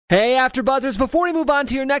Hey, AfterBuzzers, before we move on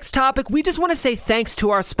to your next topic, we just want to say thanks to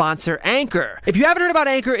our sponsor, Anchor. If you haven't heard about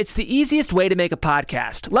Anchor, it's the easiest way to make a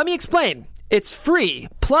podcast. Let me explain. It's free.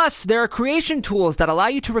 Plus, there are creation tools that allow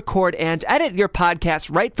you to record and edit your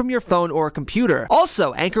podcast right from your phone or computer.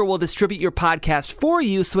 Also, Anchor will distribute your podcast for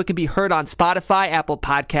you so it can be heard on Spotify, Apple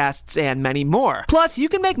Podcasts, and many more. Plus, you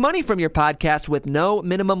can make money from your podcast with no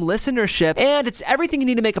minimum listenership, and it's everything you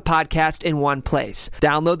need to make a podcast in one place.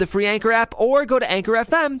 Download the free Anchor app or go to Anchor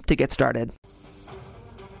FM to get started.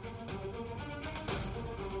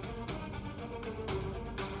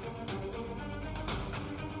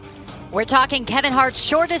 We're talking Kevin Hart's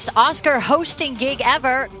shortest Oscar hosting gig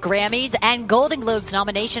ever, Grammys and Golden Globes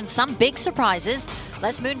nominations, some big surprises,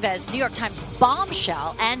 Les Moonves' New York Times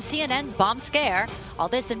bombshell, and CNN's bomb scare. All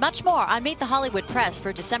this and much more on Meet the Hollywood Press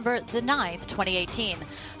for December the 9th, 2018.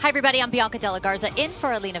 Hi, everybody. I'm Bianca Della Garza in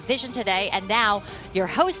for Alina Vision today. And now, your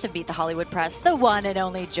host of Meet the Hollywood Press, the one and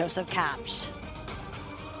only Joseph Kapsch.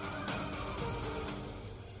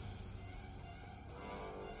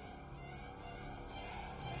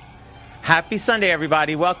 Happy Sunday,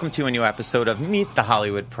 everybody. Welcome to a new episode of Meet the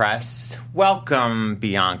Hollywood Press. Welcome,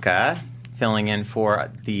 Bianca, filling in for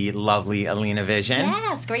the lovely Alina Vision.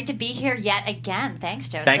 Yes, great to be here yet again. Thanks,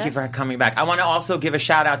 Joseph. Thank you for coming back. I want to also give a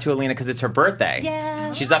shout out to Alina because it's her birthday.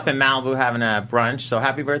 Yeah. She's up in Malibu having a brunch, so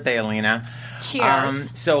happy birthday, Alina.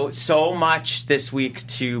 Cheers. So much this week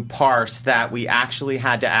to parse that we actually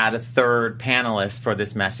had to add a third panelist for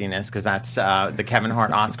this messiness because that's the Kevin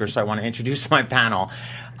Hart Oscar, so I want to introduce my panel.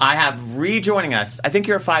 I have rejoining us. I think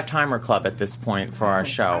you're a five-timer club at this point for our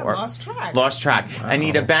show. I lost track. Lost track. Wow.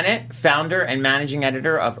 Anita Bennett, founder and managing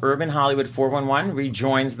editor of Urban Hollywood 411,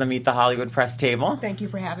 rejoins the Meet the Hollywood Press table. Thank you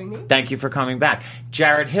for having me. Thank you for coming back.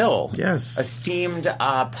 Jared Hill. Yes. Esteemed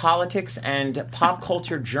politics and pop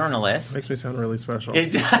culture journalist. Makes me sound really special.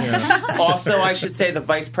 It does. Yeah. Also, I should say, the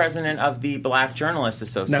vice president of the Black Journalists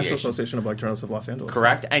Association. National Association of Black Journalists of Los Angeles.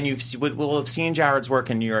 Correct. And you will have seen Jared's work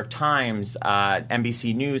in New York Times,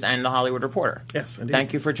 NBC News, and The Hollywood Reporter. Yes, indeed.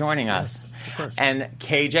 Thank you for joining us. Yes, of course. And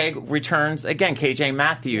KJ returns again. KJ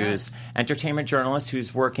Matthews, entertainment journalist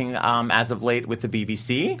who's working as of late with the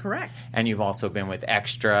BBC. Correct. And you've also been with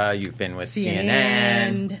Extra. You've been with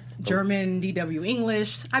CNN. German, DW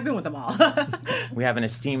English. I've been with them all. We have an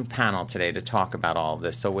esteemed panel today to talk about all of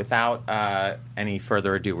this. So without any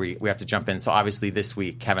further ado, we have to jump in. So obviously this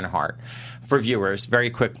week, Kevin Hart. For viewers, very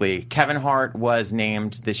quickly, Kevin Hart was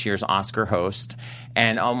named this year's Oscar host.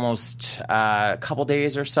 And almost a couple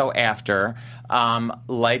days or so after,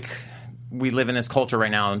 like we live in this culture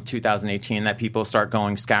right now in 2018 that people start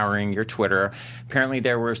scouring your Twitter. Apparently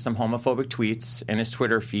there were some homophobic tweets in his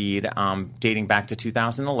Twitter feed dating back to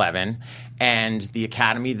 2011. And the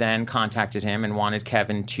Academy then contacted him and wanted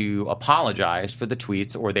Kevin to apologize for the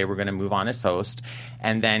tweets or they were going to move on as host.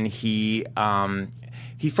 And then he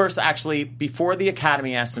first actually, before the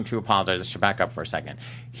Academy asked him to apologize, I should back up for a second.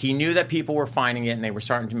 He knew that people were finding it and they were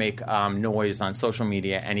starting to make noise on social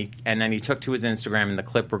media. And then he took to his Instagram, and the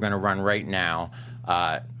clip we're going to run right now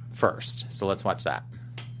first. So let's watch that.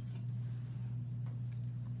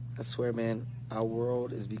 I swear, man, our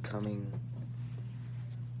world is becoming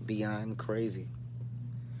beyond crazy.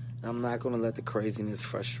 And I'm not going to let the craziness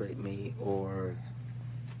frustrate me or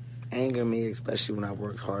anger me, especially when I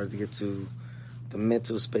worked hard to get to the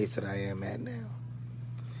mental space that I am at now.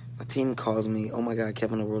 My team calls me, oh my God,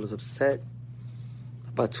 Kevin, the world is upset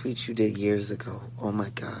about tweets you did years ago. Oh my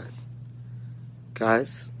God.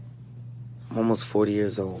 Guys, I'm almost 40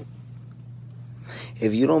 years old.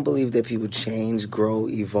 If you don't believe that people change, grow,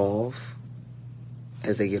 evolve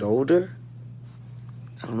as they get older,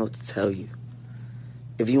 I don't know what to tell you.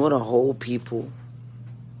 If you want to hold people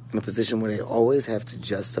in a position where they always have to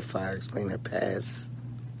justify or explain their past,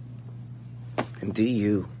 and do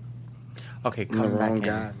you? Okay, coming back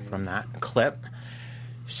in from that clip.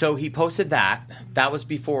 So he posted that. That was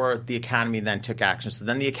before the Academy then took action. So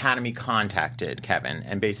then the Academy contacted Kevin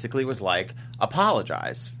and basically was like,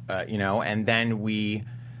 apologize, and then we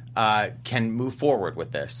can move forward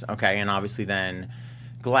with this, okay? And obviously then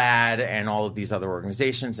GLAAD and all of these other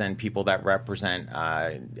organizations and people that represent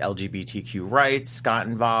LGBTQ rights got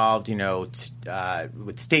involved,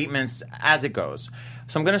 with statements as it goes.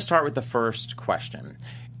 So I'm going to start with the first question.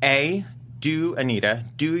 Anita,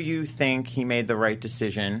 do you think he made the right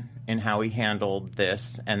decision in how he handled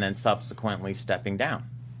this and then subsequently stepping down?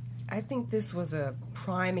 I think this was a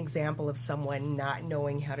prime example of someone not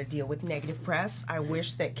knowing how to deal with negative press. I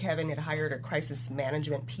wish that Kevin had hired a crisis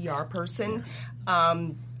management PR person.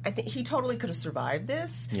 I think he totally could have survived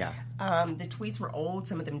this. Yeah. The tweets were old,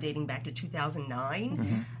 some of them dating back to 2009.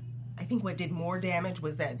 Mm-hmm. I think what did more damage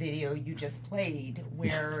was that video you just played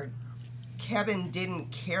where Kevin didn't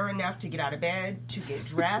care enough to get out of bed, to get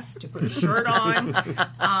dressed, to put a shirt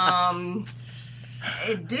on.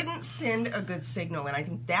 It didn't send a good signal, and I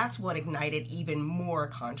think that's what ignited even more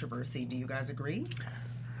controversy. Do you guys agree?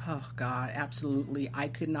 Oh, God, absolutely. I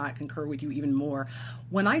could not concur with you even more.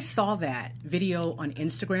 When I saw that video on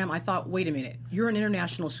Instagram, I thought, wait a minute, you're an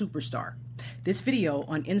international superstar. This video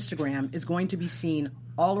on Instagram is going to be seen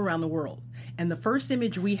all around the world. And the first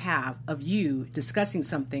image we have of you discussing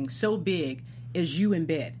something so big is you in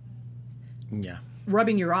bed. Yeah.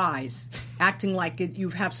 Rubbing your eyes, acting like you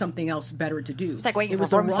have something else better to do. It's like waiting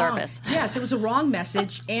for room service. Yes, it was a wrong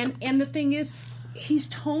message. And the thing is, he's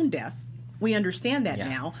tone deaf. We understand that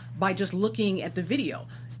now by just looking at the video.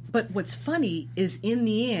 But what's funny is in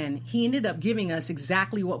the end, he ended up giving us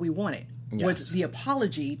exactly what we wanted. Was the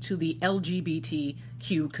apology to the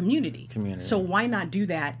LGBTQ community. So why not do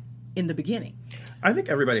that in the beginning? I think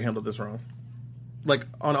everybody handled this wrong. Like,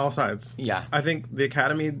 on all sides. Yeah. I think the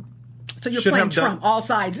Academy... So you're playing Trump, all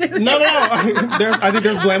sides. No. I think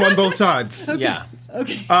there's blame on both sides. Okay. Yeah.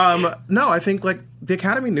 Okay. No, I think, like, the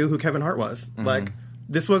Academy knew who Kevin Hart was. Like,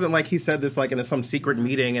 this wasn't like he said this, like, in some secret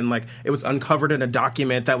meeting and, like, it was uncovered in a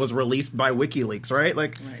document that was released by WikiLeaks, right?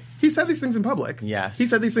 Like, he said these things in public. Yes. He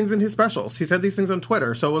said these things in his specials. He said these things on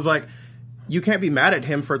Twitter. So it was like, you can't be mad at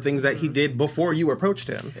him for things that he did before you approached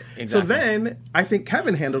him. Exactly. So then, I think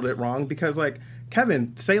Kevin handled it wrong because, like,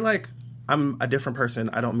 Kevin, say, like, I'm a different person.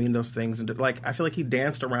 I don't mean those things. And, like, I feel like he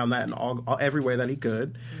danced around that in every way that he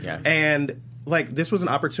could. Yes. And, like, this was an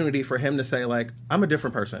opportunity for him to say, like, I'm a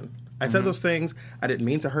different person. I said those things. I didn't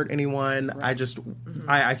mean to hurt anyone. Right. I just,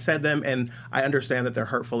 I said them, and I understand that they're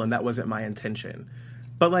hurtful, and that wasn't my intention.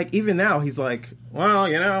 But, like, even now, he's like, well,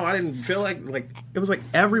 you know, I didn't feel like, it was like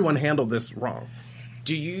everyone handled this wrong.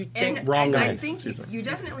 Do you think I think you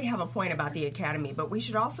definitely have a point about the Academy, but we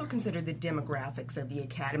should also consider the demographics of the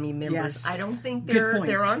Academy members. Yes. I don't think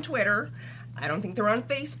they're on Twitter. I don't think they're on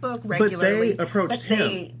Facebook regularly. But they approached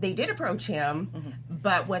him. They did approach him,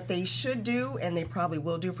 but what they should do, and they probably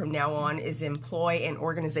will do from now on, is employ an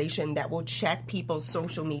organization that will check people's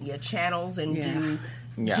social media channels and do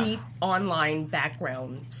deep online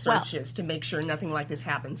background searches to make sure nothing like this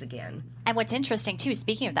happens again. And what's interesting, too,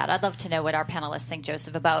 speaking of that, I'd love to know what our panelists think,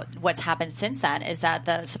 Joseph, about what's happened since then, is that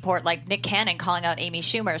the support, like Nick Cannon calling out Amy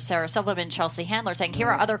Schumer, Sarah Silverman, Chelsea Handler, saying, here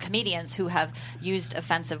are other comedians who have used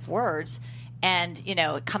offensive words. And, you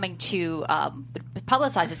know, coming to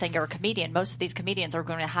publicize it, saying you're a comedian. Most of these comedians are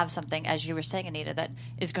going to have something, as you were saying, Anita, that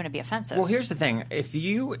is going to be offensive. Well, here's the thing.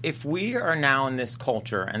 If we are now in this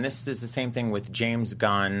culture, and this is the same thing with James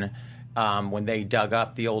Gunn, when they dug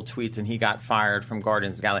up the old tweets and he got fired from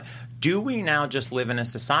Guardians of the Galaxy, do we now just live in a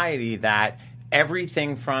society that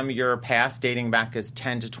everything from your past dating back as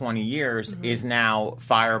 10 to 20 years is now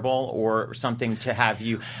fireable or something to have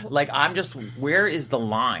you like where is the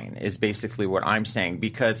line is basically what I'm saying,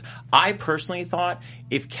 because I personally thought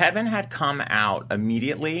if Kevin had come out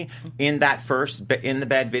immediately in that first in the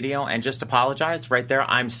bed video and just apologized right there,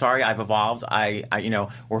 I'm sorry, I've evolved, I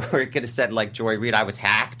or it could have said like Joy Reid, I was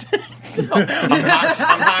hacked. So I'm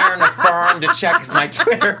hiring a firm to check if my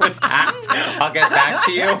Twitter was hacked. I'll get back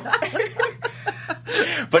to you.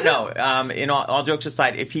 But no, in all jokes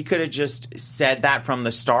aside, if he could have just said that from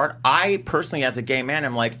the start, I personally, as a gay man,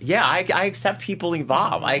 am like, yeah, I accept people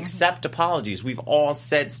evolve. I accept apologies. We've all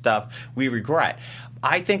said stuff we regret.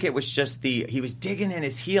 I think it was just he was digging in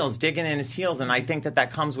his heels, and I think that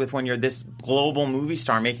comes with when you're this global movie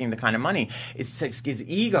star making the kind of money. It's like his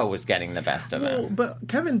ego was getting the best of him. But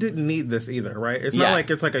Kevin didn't need this either, right? It's not like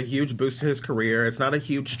it's like a huge boost to his career. It's not a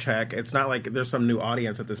huge check. It's not like there's some new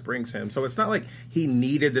audience that this brings him. So it's not like he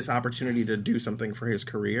needed this opportunity to do something for his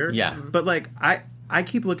career. Yeah. But like I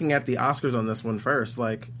keep looking at the Oscars on this one first,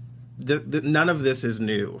 like. None of this is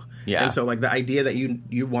new. Yeah. And so, like, the idea that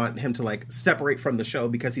you want him to, like, separate from the show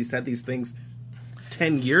because he said these things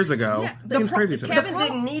 10 years ago seems crazy to me. Kevin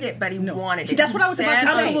didn't need it, but he wanted it. That's what I was about to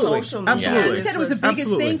say. Absolutely. He said it was the biggest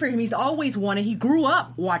thing for him. He's always wanted. He grew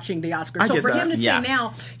up watching the Oscars. So for him to say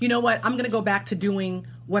now, you know what, I'm going to go back to doing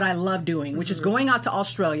what I love doing, which is going out to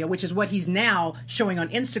Australia, which is what he's now showing on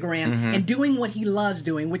Instagram, and doing what he loves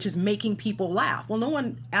doing, which is making people laugh. Well, no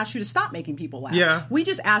one asked you to stop making people laugh. Yeah. We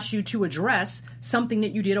just asked you to address something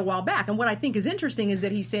that you did a while back. And what I think is interesting is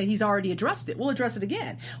that he said he's already addressed it. We'll address it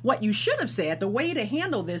again. What you should have said, the way to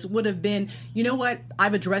handle this would have been, you know what,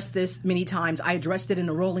 I've addressed this many times. I addressed it in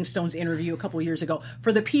a Rolling Stones interview a couple of years ago.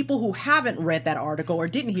 For the people who haven't read that article or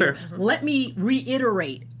didn't hear, let me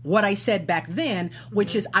reiterate what I said back then,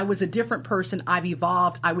 which is I was a different person. I've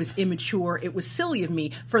evolved. I was immature. It was silly of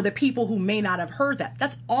me. For the people who may not have heard that,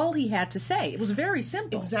 that's all he had to say. It was very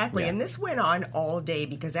simple. Exactly. And this went on all day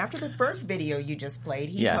because after the first video you just played,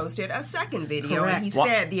 he posted a second video. Correct. And he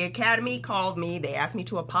said, the Academy called me. They asked me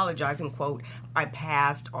to apologize and, quote, I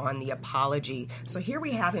passed on the apology. So here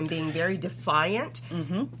we have him being very defiant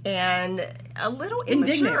and a little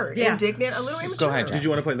immature. Indignant, a little immature. Go ahead, Jack. Did you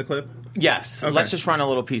want to play the clip? Yes. Okay. Let's just run a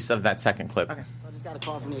little piece of that second clip. I just got a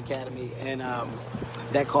call from the Academy, and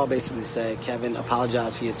that call basically said, Kevin,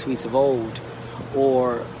 apologize for your tweets of old,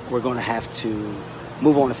 or we're going to have to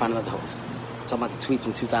move on and find another host. Talking about the tweets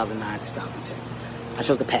from 2009, 2010. I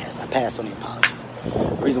chose to pass. I passed on the apology.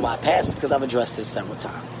 The reason why I passed is because I've addressed this several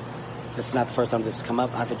times. This is not the first time this has come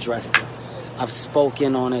up. I've addressed it. I've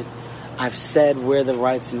spoken on it. I've said where the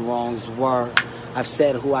rights and wrongs were. I've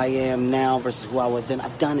said who I am now versus who I was then.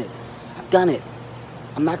 I've done it. Done it.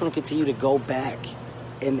 I'm not going to continue to go back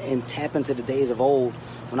and tap into the days of old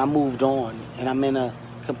when I moved on and I'm in a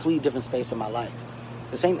completely different space in my life.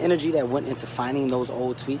 The same energy that went into finding those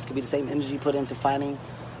old tweets could be the same energy put into finding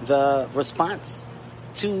the response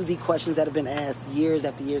to the questions that have been asked years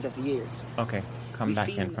after years after years. Okay, come back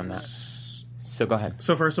in from that. So go ahead.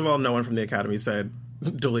 So first of all, no one from the Academy said,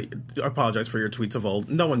 apologize for your tweets of old.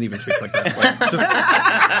 No one even speaks like that. Like,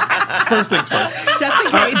 just, first things first. Just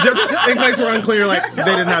in case. Just in case we're unclear, like,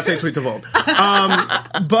 they did not say tweets of old.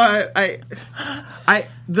 But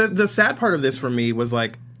the sad part of this for me was,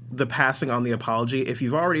 like, the passing on the apology. If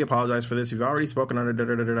you've already apologized for this, you've already spoken on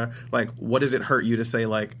it, like, what does it hurt you to say,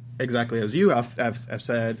 like, exactly as you have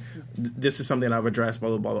said, this is something I've addressed, blah,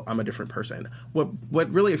 blah, blah, I'm a different person.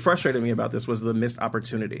 What really frustrated me about this was the missed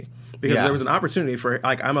opportunity. Because there was an opportunity for,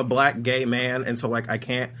 like, I'm a black gay man, and so, like, I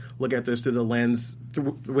can't look at this through the lens,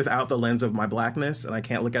 without the lens of my blackness, and I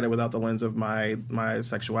can't look at it without the lens of my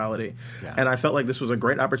sexuality. Yeah. And I felt like this was a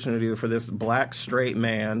great opportunity for this black, straight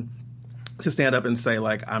man to stand up and say,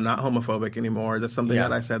 like, I'm not homophobic anymore. That's something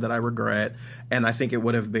that I said that I regret, and I think it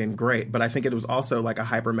would have been great. But I think it was also, like, a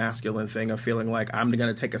hyper-masculine thing of feeling like I'm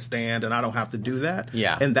going to take a stand and I don't have to do that.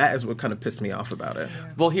 Yeah. And that is what kind of pissed me off about it. Yeah.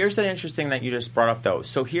 Well, here's the interesting that you just brought up, though.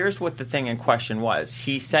 So here's what the thing in question was.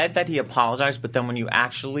 He said that he apologized, but then when you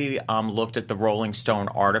actually looked at the Rolling Stone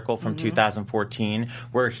article from 2014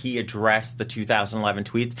 where he addressed the 2011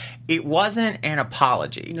 tweets, it wasn't an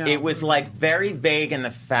apology. No. It was, like, very vague in the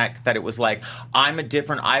fact that it was like, I've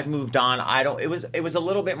moved on. It was a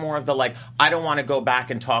little bit more of the, like, I don't want to go back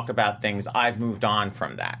and talk about things. I've moved on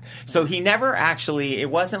from that. So he never actually, it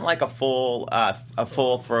wasn't like a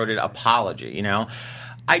full-throated apology, you know?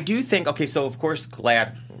 I do think, okay, so of course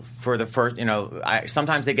GLAAD for the first,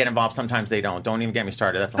 sometimes they get involved, sometimes they don't. Don't even get me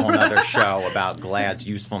started. That's a whole other show about GLAAD's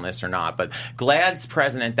usefulness or not. But GLAAD's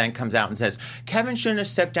president then comes out and says, Kevin shouldn't have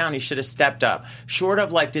stepped down. He should have stepped up. Short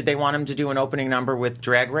of, like, did they want him to do an opening number with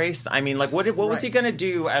Drag Race? I mean, like, what was he going to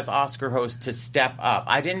do as Oscar host to step up?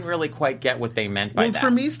 I didn't really quite get what they meant by that. Well,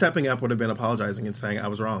 for me, stepping up would have been apologizing and saying, I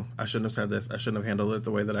was wrong. I shouldn't have said this. I shouldn't have handled it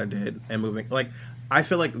the way that I did. And moving. Like, I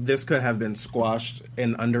feel like this could have been squashed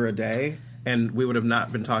in under a day, and we would have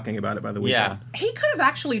not been talking about it by the weekend. Yeah. He could have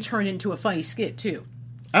actually turned into a funny skit, too.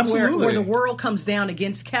 Absolutely. Where the world comes down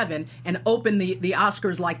against Kevin and open the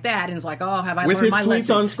Oscars like that, and it's like, oh, have I with learned my lesson? With his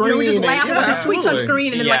tweets on screen. We just laugh with his tweets on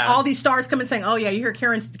screen, and then like all these stars come and saying, oh, yeah, you hear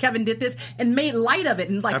Kevin did this, and made light of it,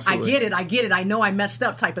 and like, absolutely. I get it, I know I messed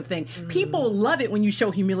up type of thing. Mm-hmm. People love it when you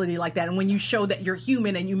show humility like that, and when you show that you're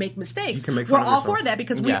human and you make mistakes. You can make fun We're all for that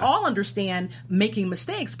because we all understand making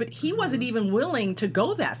mistakes, but he wasn't even willing to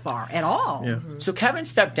go that far at all. Yeah. Mm-hmm. So Kevin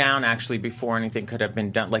stepped down actually before anything could have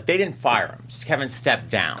been done. Like, they didn't fire him. Kevin stepped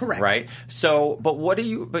down. Correct. Right? So, but what do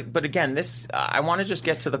you? But again, this I want to just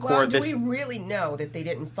get to the core of this. Do we really know that they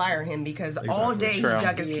didn't fire him because all day he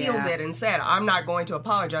dug his heels in and said, "I'm not going to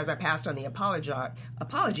apologize. I passed on the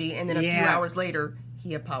apology," and then a few hours later,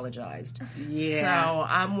 he apologized. Yeah. So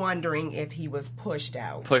I'm wondering if he was pushed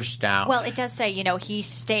out. Well, it does say, he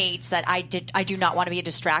states that I do not want to be a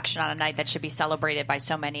distraction on a night that should be celebrated by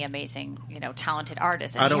so many amazing, talented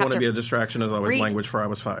artists. And I don't want to be a distraction is always language for I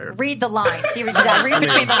was fired. Read the lines. Read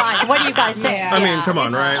between the lines. What do you guys think? I mean, come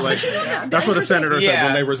on, right? Like, that's what a senator said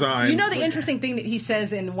when they resigned. The interesting thing that he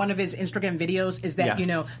says in one of his Instagram videos is that,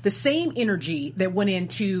 the same energy that went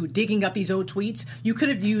into digging up these old tweets, you could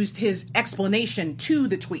have used his explanation to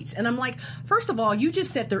the tweets. And I'm like, first of all, you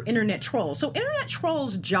just said they're internet trolls. So internet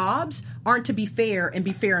trolls' jobs aren't to be fair and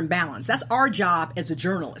be fair and balanced. That's our job as a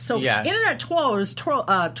journalist. So Yes. internet trolls,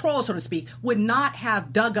 so to speak, would not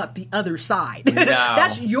have dug up the other side. No.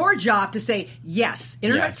 That's your job to say, yes,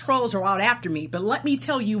 internet Yes. trolls are out after me, but let me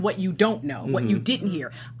tell you what you don't know, what you didn't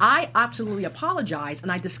hear. I absolutely apologize,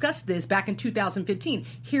 and I discussed this back in 2015.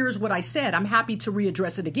 Here's what I said. I'm happy to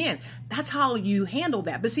readdress it again. That's how you handle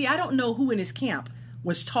that. But see, I don't know who in his camp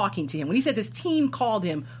was talking to him. When he says his team called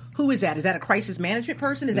him, who is that? Is that a crisis management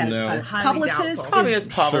person? Is that No. a Highly publicist? doubtful. Probably his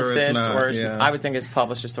Sure publicist, it's not, or his, yeah. I would think his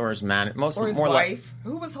publicist or his man. Most Or his more wife,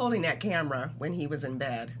 who was holding that camera when he was in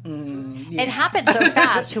bed. It happened so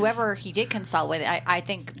fast. Whoever he did consult with, I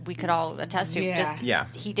think we could all attest to. Yeah. Just Yeah.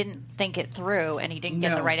 he didn't think it through, and he didn't get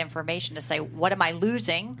the No. right information to say what am I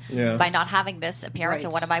losing Yeah. by not having this appearance,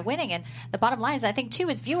 and Right. what am I winning? And the bottom line is, I think too,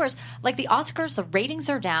 as viewers, like the Oscars, the ratings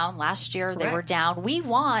are down. Last year they were Correct. down. We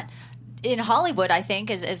want. In Hollywood, I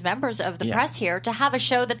think, as members of the Yeah. press here, to have a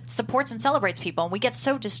show that supports and celebrates people, and we get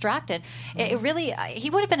so distracted. It really,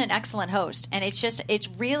 he would have been an excellent host, and it's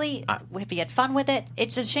really, if he had fun with it,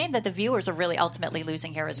 it's a shame that the viewers are really ultimately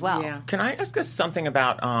losing here as well. Yeah. Can I ask us something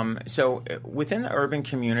about, within the urban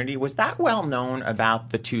community, was that well known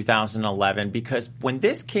about the 2011? Because when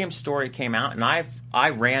this story came out, and I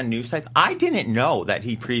ran news sites, I didn't know that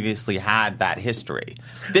he previously had that history.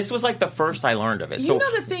 This was like the first I learned of it. You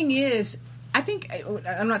know, the thing is, I think,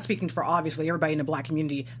 I'm not speaking for obviously everybody in the black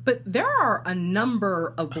community, but there are a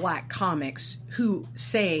number of black comics who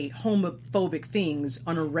say homophobic things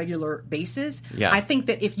on a regular basis. Yeah. I think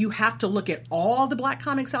that if you have to look at all the black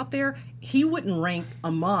comics out there, he wouldn't rank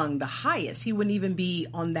among the highest. He wouldn't even be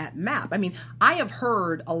on that map. I mean, I have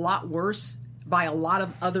heard a lot worse by a lot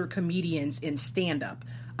of other comedians in stand-up.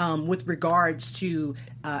 With regards to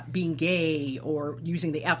being gay or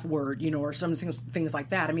using the F word, or some things like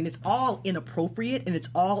that. I mean, it's all inappropriate and it's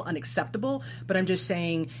all unacceptable, but I'm just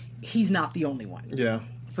saying he's not the only one. Yeah.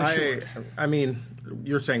 sure. I mean,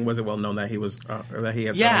 you're saying, was it well known that he was, or that he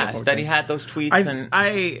had Yes, that he had those tweets.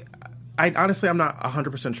 I honestly, I'm not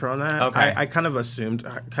 100% sure on that. Okay. I kind of assumed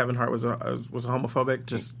Kevin Hart was homophobic.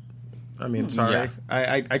 Just, I mean, sorry. Yeah.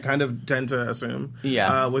 I kind of tend to assume.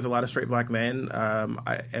 Yeah. With a lot of straight black men,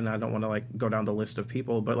 and I don't want to like go down the list of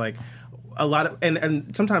people, but like a lot of,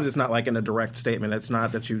 and sometimes it's not like in a direct statement. It's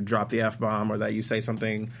not that you drop the F-bomb or that you say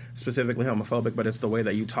something specifically homophobic, but it's the way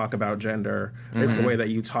that you talk about gender. It's the way that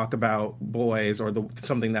you talk about boys, or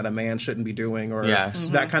something that a man shouldn't be doing, or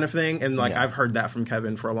that kind of thing. And like I've heard that from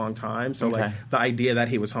Kevin for a long time. So like the idea that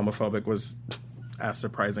he was homophobic was as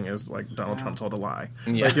surprising as like Donald Trump told a lie.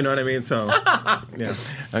 Yeah. Like, you know what I mean? So yeah.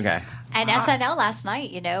 Okay. And SNL last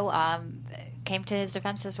night, came to his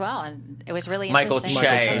defense as well, and it was really Michael interesting.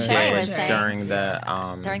 Che Che was did saying during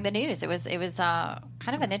the during the news. It was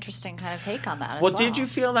kind of an interesting kind of take on that. As Well, did you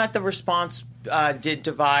feel that the response did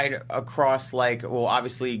divide across, like, well,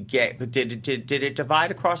 obviously gay, but did it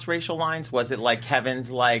divide across racial lines? Was it like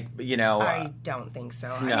Kevin's, like, I don't think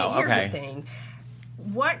so. No, Here's okay. the thing.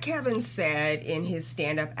 What Kevin said in his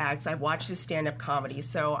stand-up acts, I've watched his stand-up comedy,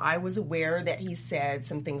 so I was aware that he said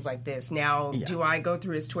some things like this. Now, do I go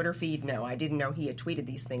through his Twitter feed? No, I didn't know he had tweeted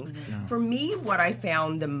these things. For me, what I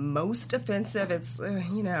found the most offensive, it's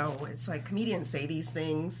like comedians say these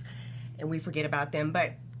things and we forget about them,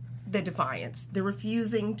 but the defiance, the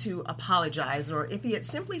refusing to apologize, or if he had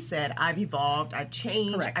simply said, I've evolved, I've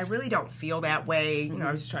changed, Correct. I really don't feel that way,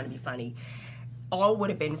 I was just trying to be funny, all would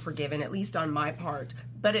have been forgiven, at least on my part.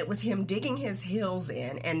 But it was him digging his heels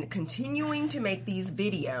in and continuing to make these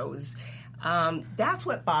videos. That's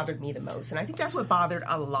what bothered me the most. And I think that's what bothered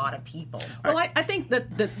a lot of people. Well, I think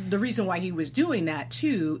that the reason why he was doing that,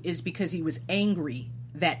 too, is because he was angry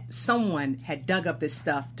that someone had dug up this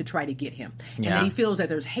stuff to try to get him. And that he feels that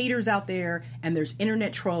there's haters out there and there's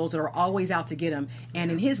internet trolls that are always out to get him.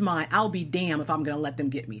 And in his mind, I'll be damned if I'm going to let them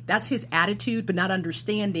get me. That's his attitude, but not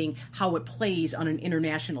understanding how it plays on an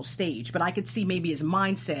international stage. But I could see maybe his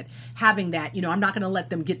mindset having that, I'm not going to let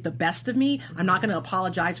them get the best of me. I'm not going to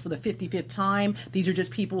apologize for the 55th time. These are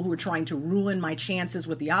just people who are trying to ruin my chances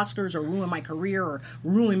with the Oscars or ruin my career or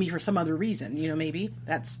ruin me for some other reason. Maybe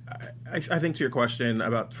that's... I think to your question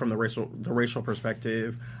about from the racial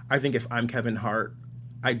perspective, I think if I'm Kevin Hart,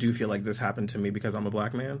 I do feel like this happened to me because I'm a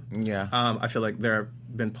black man. Yeah. I feel like there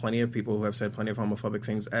been plenty of people who have said plenty of homophobic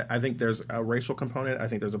things. I think there's a racial component. I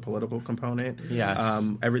think there's a political component. Yes.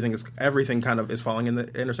 Everything kind of is falling in the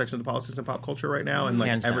intersection of the politics and pop culture right now, and like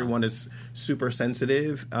Hands down. everyone is super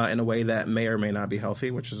sensitive in a way that may or may not be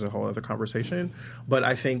healthy, which is a whole other conversation. But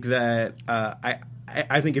I think that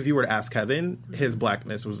I think if you were to ask Kevin, his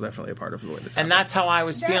blackness was definitely a part of the way this happened. And that's how I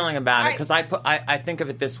was feeling about it, because I think of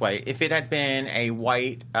it this way. If it had been a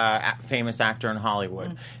white famous actor in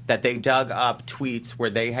Hollywood that they dug up tweets where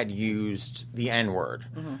they had used the N-word,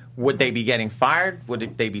 would they be getting fired?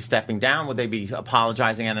 Would they be stepping down? Would they be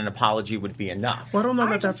apologizing, and an apology would be enough? Well, I don't know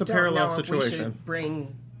that just that's a don't parallel know if we situation. should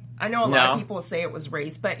bring. I know a lot of people say it was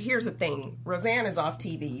race, but here's the thing. Roseanne is off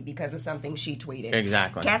TV because of something she tweeted.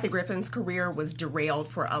 Exactly. Kathy Griffin's career was derailed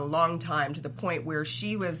for a long time, to the point where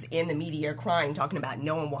she was in the media crying, talking about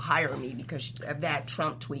no one will hire me because of that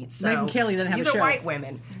Trump tweet. So Megyn Kelly doesn't have a these show. are white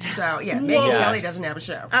women. So, yeah, Megyn Kelly doesn't have a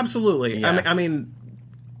show. Absolutely. Yes. I mean,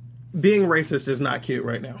 being racist is not cute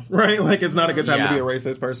right now, right? Like, it's not a good time to be a Yeah.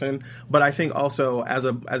 racist person. But I think also as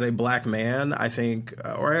a black man, I think,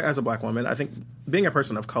 or as a black woman, I think being a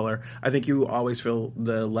person of color, I think you always feel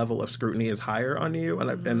the level of scrutiny is higher on you.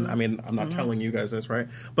 And I mean, I'm not telling you guys this, right?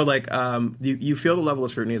 But like, you feel the level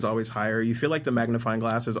of scrutiny is always higher. You feel like the magnifying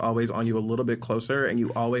glass is always on you a little bit closer, and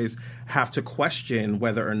you always have to question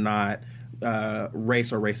whether or not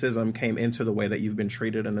race or racism came into the way that you've been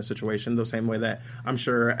treated in a situation, the same way that I'm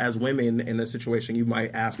sure as women in a situation you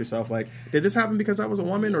might ask yourself, like, did this happen because I was a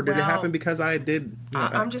woman, or did it happen because I did?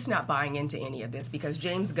 I'm just not buying into any of this, because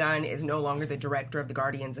James Gunn is no longer the director of the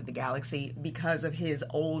Guardians of the Galaxy because of his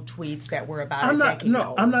old tweets that were about a decade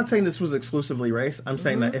old. I'm not saying this was exclusively race. I'm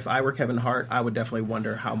saying that if I were Kevin Hart, I would definitely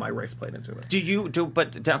wonder how my race played into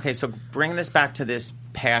it. Okay, so bring this back to this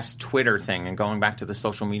past Twitter thing and going back to the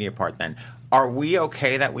social media part then. Are we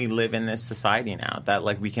okay that we live in this society now, that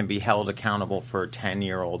like we can be held accountable for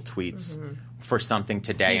 10-year-old tweets for something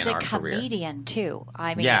today He's in a our career? comedian too.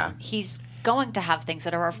 I mean, he's going to have things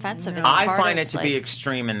that are offensive. It's I part find of, it to be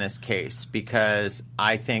extreme in this case, because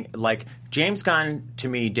I think, like, James Gunn, to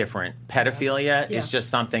me, different. Pedophilia is just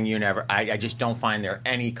something you never... I just don't find there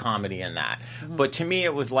any comedy in that. But to me,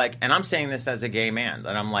 it was like... And I'm saying this as a gay man.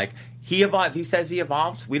 And I'm like, he evolved. He says he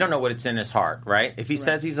evolved. We don't know what it's in his heart, right? If he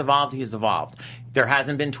says he's evolved, he's evolved. There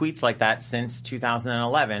hasn't been tweets like that since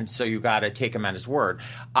 2011, so you got to take him at his word.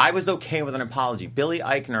 I was okay with an apology. Billy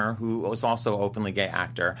Eichner, who was also an openly gay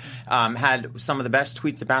actor, had some of the best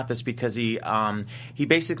tweets about this, because he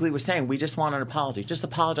basically was saying, we just want an apology. Just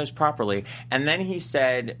apologize properly. And then he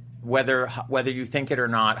said, whether you think it or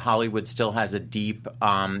not, Hollywood still has a deep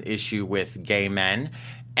issue with gay men.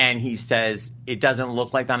 And he says it doesn't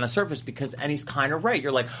look like that on the surface, and he's kind of right.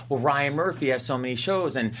 You're like, well, Ryan Murphy has so many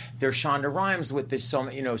shows, and there's Shonda Rhimes with this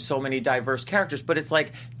so many diverse characters. But it's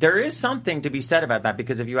like, there is something to be said about that,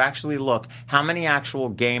 because if you actually look, how many actual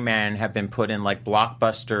gay men have been put in like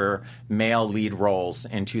blockbuster male lead roles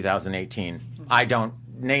in 2018? I don't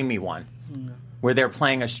name me one. Where they're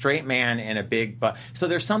playing a straight man in a big... So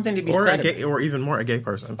there's something to be said... Or even more, a gay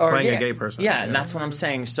person. Playing a gay person. Yeah, and that's what I'm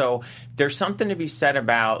saying. So there's something to be said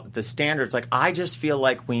about the standards. Like, I just feel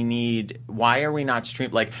like we need... Why are we not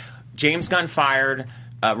like, James Gunn fired,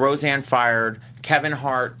 Roseanne fired, Kevin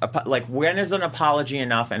Hart... Like, when is an apology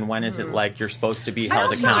enough, and when is it like you're supposed to be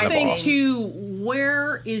held accountable? I think, too,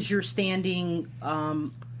 where is your standing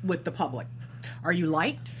with the public? Are you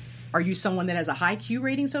liked? Are you someone that has a high Q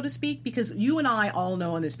rating, so to speak? Because you and I all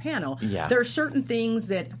know on this panel, there are certain things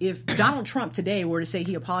that if Donald Trump today were to say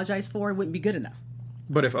he apologized for, it wouldn't be good enough.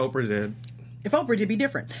 But if Oprah did... If Oprah did, be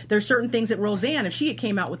different. There's certain things that Roseanne, if she had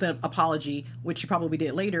came out with an apology, which she probably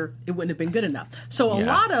did later, it wouldn't have been good enough. So a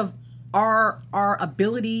lot of our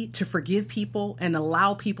ability to forgive people and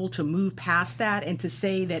allow people to move past that and to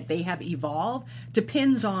say that they have evolved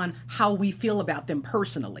depends on how we feel about them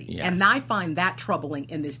personally. Yes. And I find that troubling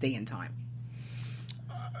in this day and time.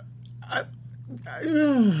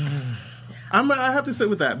 I have to sit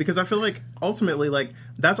with that, because I feel like ultimately, like,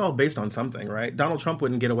 that's all based on something, right? Donald Trump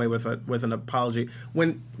wouldn't get away with an apology.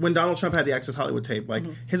 When Donald Trump had the Access Hollywood tape, like,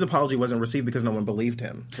 his apology wasn't received because no one believed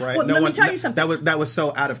him, right? Well, let me tell you something. That was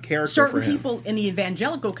so out of character Certain for him. people in the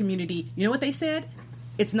evangelical community, you know what they said?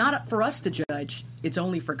 It's not for us to judge. It's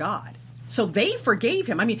only for God. So they forgave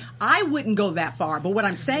him. I mean, I wouldn't go that far, but what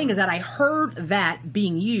I'm saying is that I heard that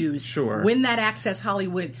being used when that Access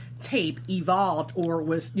Hollywood tape evolved or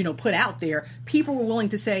was, put out there. People were willing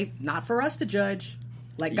to say, not for us to judge.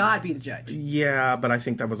 Like God be the judge. Yeah, but I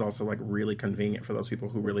think that was also like really convenient for those people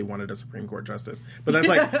who really wanted a Supreme Court justice. But that's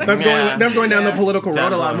like that's going down the political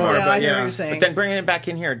road a lot more. Yeah, but I hear what you're saying. But then bringing it back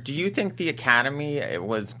in here, do you think the Academy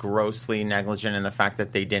was grossly negligent in the fact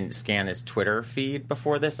that they didn't scan his Twitter feed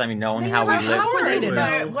before this? I mean, knowing how he lives. How were they to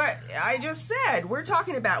know? What I just said, we're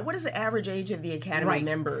talking about what is the average age of the Academy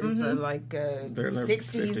members? Like They're in their 60s,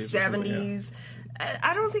 50s or something, 70s.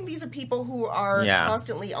 I don't think these are people who are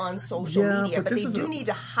constantly on social Yeah, media, but but they this is do a- need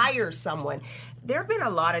to hire someone. There have been a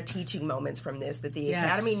lot of teaching moments from this that the Yes,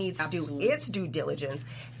 Academy needs to absolutely. do its due diligence,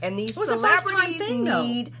 and these was a first-time celebrities thing, though.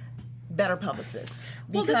 need better publicists.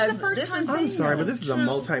 Well, this is the first time I'm sorry, but this is a True.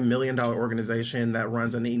 multi-million-dollar organization that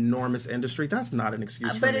runs an enormous industry. That's not an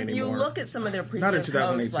excuse for But me if anymore. you look at some of their Not in previous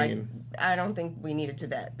hosts, like 2018. I don't think we needed to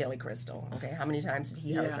that Billy Crystal. Okay, how many times did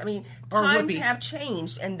he host? Yeah. I mean, Or times Whoopi. have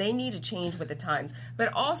changed, and they need to change with the times.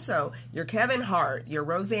 But also, your Kevin Hart, your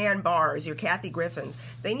Roseanne Barrs, your Kathy Griffins,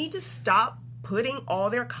 they need to stop putting all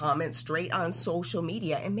their comments straight on social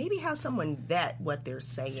media and maybe have someone vet what they're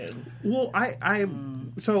saying. Well,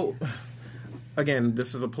 so again,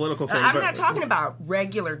 this is a political thing. I'm but not talking about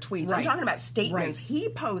regular tweets. I'm Right. talking about statements. Right. He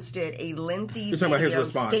posted a lengthy You're talking about his video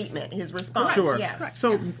response. statement. His response, Sure. yes.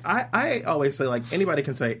 So I always say, like, anybody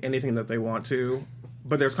can say anything that they want to,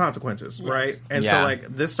 but there's consequences, right? And Yeah. so,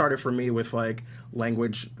 like, this started for me with, like,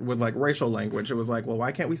 language, with, like, racial language. It was like, well,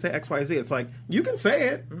 why can't we say X, Y, Z? It's like, you can say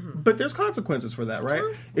it, but there's consequences for that, right?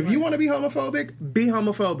 If you want to be homophobic, be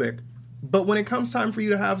homophobic. But when it comes time for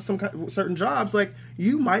you to have some certain jobs, like,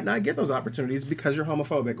 you might not get those opportunities because you're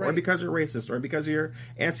homophobic or because you're racist or because you're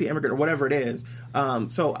anti-immigrant or whatever it is.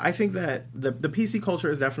 So I think that the PC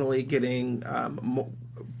culture is definitely getting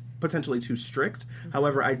potentially too strict.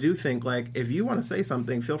 However, I do think, like, if you want to say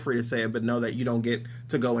something, feel free to say it, but know that you don't get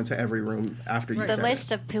to go into every room after you The say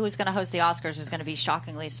list it. of who's going to host the Oscars is going to be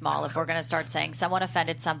shockingly small if we're going to start saying someone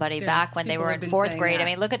offended somebody back when they people were have in been fourth saying grade. that. I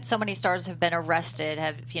mean, look at so many stars have been arrested,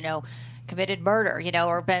 have, committed murder,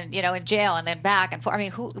 or been, in jail and then back and forth. I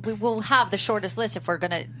mean, we will have the shortest list if we're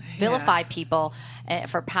going to vilify people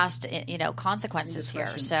for past, consequences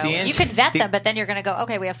here. So you can vet them, but then you're going to go,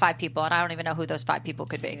 okay, we have 5 people, and I don't even know who those 5 people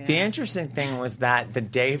could be. The interesting thing was that the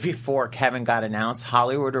day before Kevin got announced,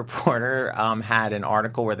 Hollywood Reporter had an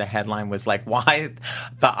article where the headline was like, why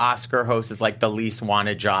the Oscar host is like the least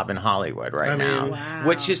wanted job in Hollywood right now. Wow.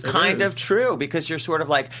 Which is kind of is. true, because you're sort of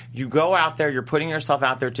like, you go out there, you're putting yourself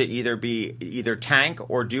out there to either tank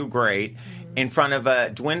or do great in front of a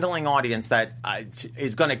dwindling audience that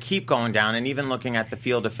is going to keep going down. And even looking at the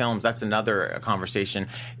field of films, that's another conversation.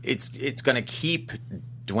 It's going to keep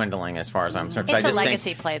dwindling as far as I'm concerned. It's a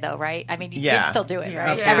legacy play, though, right? I mean, you can still do it, right?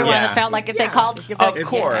 absolutely. Everyone has Yeah. felt like if they called, you Of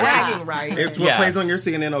course. bragging rights. It's what Yes. plays on your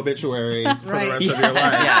CNN obituary for the Right. rest of your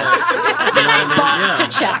life. it's a nice box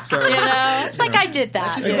to check, So- Like I did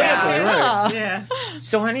that. Exactly, right. Yeah.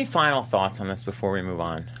 So any final thoughts on this before we move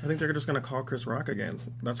on? I think they're just going to call Chris Rock again.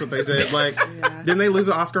 That's what they did. Like, didn't they lose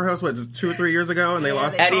the Oscar host, just 2 or 3 years ago? And they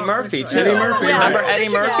lost Eddie Oh, Murphy, that's too. right. Eddie Murphy, Remember right. Eddie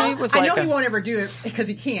Murphy was I like know he won't ever do it because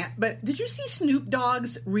he can't. But did you see Snoop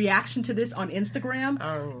Dogg's reaction to this on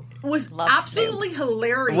Instagram? Was Love absolutely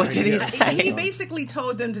hilarious. What did he say? He basically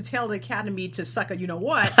told them to tell the Academy to suck a you know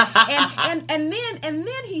what, and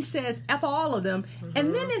then he says F all of them,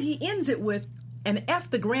 and then he ends it with. And F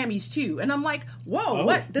the Grammys too, and I'm like, whoa,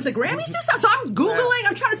 what did the Grammys do? So I'm googling,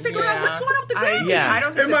 I'm trying to figure out what's going on with the Grammys. Yeah. I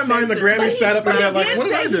don't think In my mind, the censors- Grammys sat up and But they're like, he what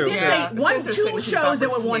did I did do? say Yeah, the one, censors 2 couldn't keep shows up that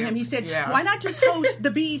with would want Snoop. him. He said, Yeah. why not just host the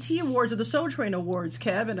BET Awards or the Soul Train Awards,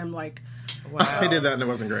 Kev? And I'm like, He did that and it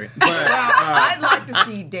wasn't great. But, I'd like to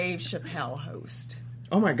see Dave Chappelle host.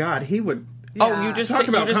 oh my God, he would. Oh, you just Talk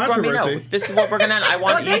about you just let me know. controversy. This is what we're gonna. I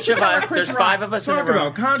want Well, each of Dave Chappelle us. or Chris There's Rock? 5 of us in Talk the room.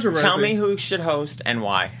 about controversy. Tell me who should host and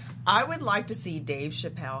why. I would like to see Dave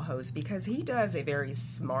Chappelle host because he does a very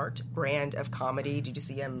smart brand of comedy. Did you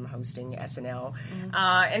see him hosting SNL?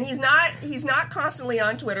 And he's not constantly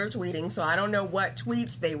on Twitter tweeting, so I don't know what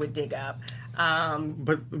tweets they would dig up.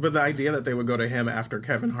 But the idea that they would go to him after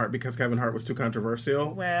Kevin Hart because Kevin Hart was too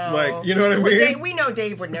controversial. Well, like, you know what I well, mean? Dave, we know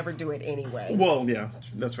Dave would never do it anyway. Well, yeah,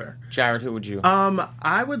 that's fair. Jared, who would you?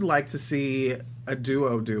 I would like to see a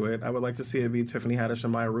duo do it. I would like to see it be Tiffany Haddish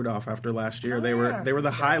and Maya Rudolph after last year. They were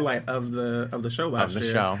the highlight of the show last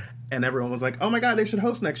year. show. And everyone was like, "Oh my God, they should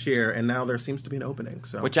host next year!" And now there seems to be an opening.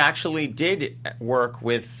 So, Which actually did work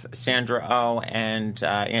with Sandra Oh and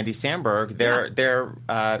Andy Samberg. They're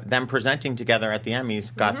them presenting together at the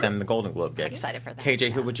Emmys got them the Golden Globe gig. Excited for that.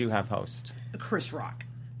 KJ, who would you have host Chris Rock.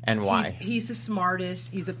 and why? He's the smartest.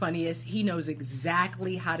 He's the funniest. He knows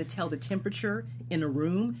exactly how to tell the temperature in a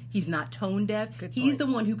room. He's not tone deaf. He's the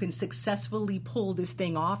one who can successfully pull this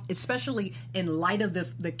thing off, especially in light of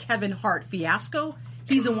the Kevin Hart fiasco.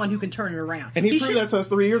 he's the one who can turn it around. And he proved that to us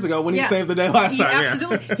 3 years ago when he saved the day last time.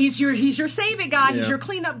 Absolutely. Yeah. He's your save it guy. He's your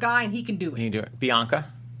cleanup guy, and he can do it. Can you do it? Bianca?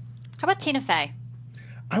 How about Tina Fey?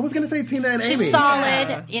 I was going to say Tina and Amy. She's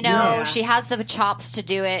solid, you know. She has the chops to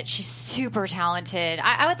do it. She's super talented.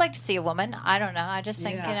 I would like to see a woman. I don't know. I just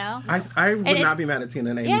think, you know. I would not be mad at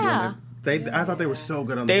Tina and Amy doing it. I thought they were so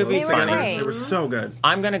good on the They would be funny. They were so good.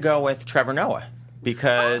 I'm going to go with Trevor Noah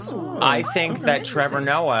because I think that Trevor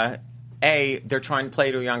Noah, they're trying to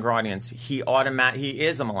play to a younger audience. He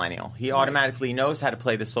is a millennial. He automatically knows how to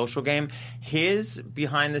play the social game. His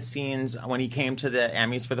behind the scenes, when he came to the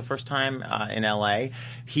Emmys for the first time in LA,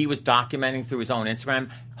 he was documenting through his own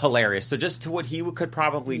Instagram. Hilarious. So just to what he could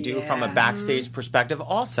probably do from a backstage perspective.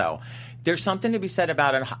 Also, there's something to be said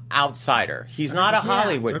about an outsider. He's not a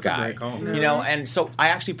Hollywood guy, a great call. you know. And so I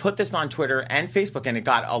actually put this on Twitter and Facebook, and it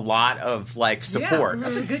got a lot of support. Yeah,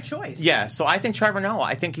 that's a good choice. Yeah, so I think Trevor Noah.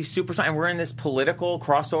 I think he's super. And we're in this political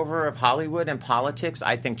crossover of Hollywood and politics.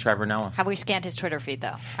 I think Trevor Noah. Have we scanned his Twitter feed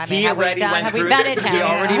though? I He already went through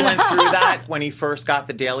that when he first got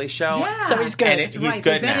the Daily Show. Yeah. So he's good. And he's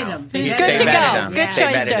good now. He's good to go. Good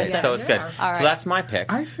choice, Joseph. So it's good. All right. So that's my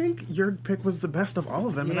pick. I think your pick was the best of all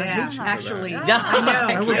of them, and I hate you for actually. that. Yeah. I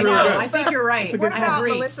know. was really good. I think you're right. What I about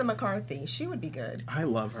agree. Melissa McCarthy? She would be good. I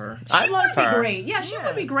love her. I love She would her. be great. Yeah, she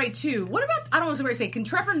would be great too. What about, I don't know what to say, can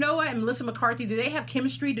Trevor Noah and Melissa McCarthy, do they have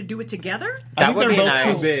chemistry to do it together? I That think would they're be both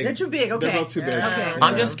nice. too big. They're too big, okay. They're both too big. Okay.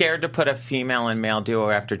 I'm just scared to put a female and male duo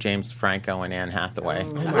after James Franco and Anne Hathaway.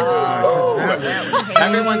 Oh my God.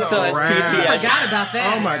 Everyone still has I PTSD. forgot about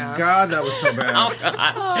that. Oh my God, that was so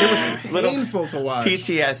bad. It was painful to watch.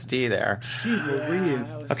 PTSD there. Jeez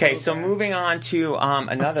Louise. Okay, so moving on to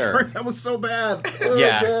another. Sorry, that was so bad. Oh,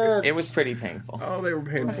 Yeah, God. it was pretty painful. Oh, they were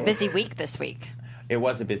painful. It was a busy week this week. It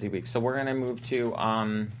was a busy week. So we're going to move to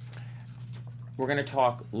we're going to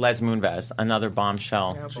talk Les Moonves, another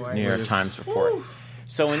bombshell New York Times report.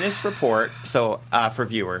 So in this report, for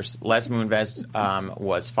viewers, Les Moonves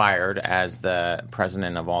was fired as the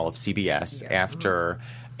president of all of CBS after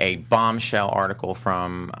a bombshell article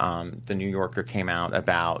from the New Yorker came out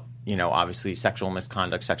about, obviously sexual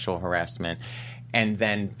misconduct, sexual harassment. And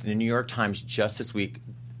then the New York Times just this week,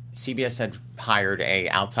 CBS had hired a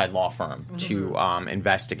outside law firm to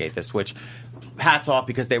investigate this, which hats off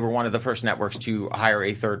because they were one of the first networks to hire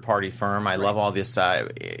a third-party firm. I love all this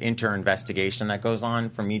inter-investigation that goes on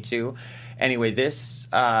from Me Too. Anyway, this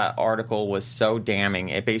article was so damning.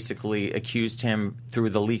 It basically accused him through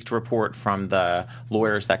the leaked report from the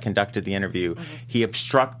lawyers that conducted the interview. He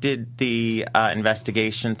obstructed the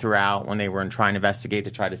investigation throughout when they were trying to investigate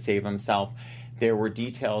to try to save himself. There were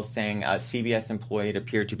details saying a CBS employee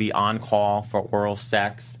appeared to be on call for oral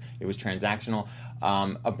sex. It was transactional.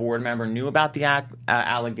 A board member knew about the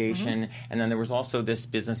allegation, and then there was also this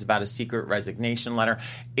business about a secret resignation letter.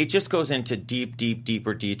 It just goes into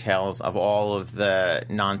deeper details of all of the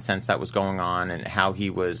nonsense that was going on and how he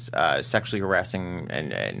was sexually harassing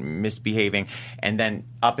and misbehaving. And then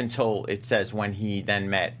up until it says when he then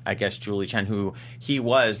met, I guess, Julie Chen, who he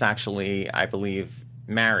was actually, I believe,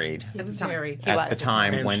 married At the time. at the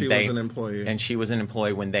time And when she was an employee. and she was an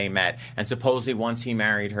employee when they met, and supposedly once he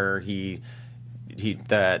married her, the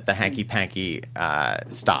hanky panky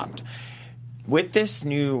stopped. With this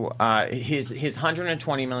new his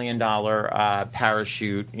 $120 million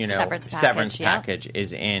parachute, severance package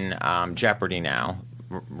is in jeopardy now,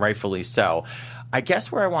 rightfully so. I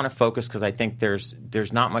guess where I want to focus, because I think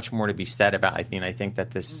there's not much more to be said about. I think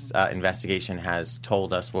that this investigation has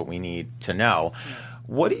told us what we need to know.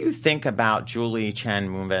 What do you think about Julie Chen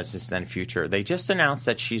Moonves' then future? They just announced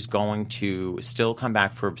that she's going to still come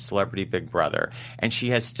back for Celebrity Big Brother, and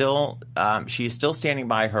she is still standing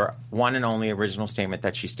by her one and only original statement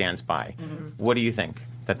that she stands by. What do you think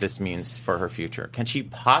that this means for her future? Can she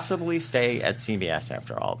possibly stay at CBS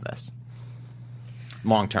after all of this?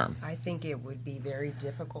 Long term. I think it would be very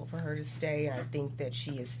difficult for her to stay. I think that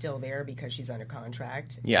she is still there because she's under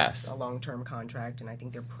contract. Yes. It's a long-term contract, and I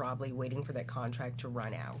think they're probably waiting for that contract to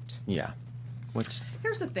run out. Yeah.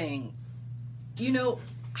 Here's the thing.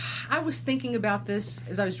 I was thinking about this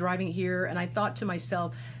as I was driving here, and I thought to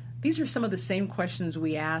myself, these are some of the same questions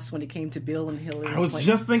we asked when it came to Bill and Hillary. I was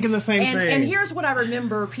just thinking the same thing. And here's what I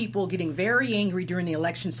remember people getting very angry during the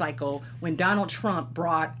election cycle when Donald Trump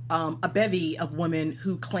brought a bevy of women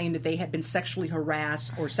who claimed that they had been sexually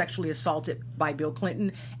harassed or sexually assaulted by Bill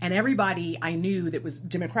Clinton. And everybody I knew that was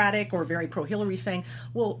Democratic or very pro-Hillary saying,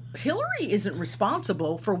 well, Hillary isn't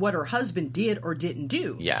responsible for what her husband did or didn't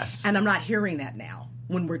do. Yes. And I'm not hearing that now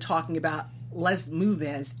when we're talking about Les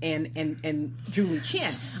Moonves and Julie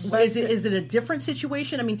Chen. Is it a different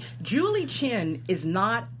situation? I mean, Julie Chen is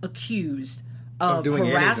not accused of doing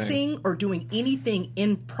harassing anything. or doing anything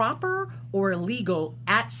improper or illegal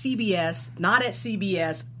at CBS, not at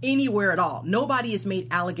CBS, anywhere at all. Nobody has made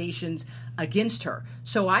allegations against her.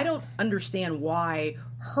 So I don't understand why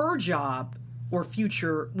her job or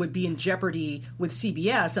future would be in jeopardy with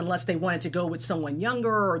CBS unless they wanted to go with someone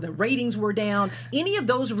younger or the ratings were down. Any of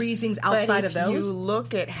those reasons outside of But if you those?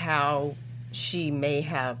 look at how she may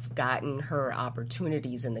have gotten her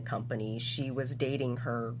opportunities in the company, she was dating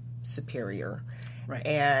her superior. Right.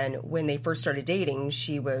 And when they first started dating,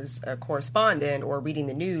 she was a correspondent or reading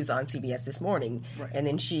the news on CBS This Morning. Right. And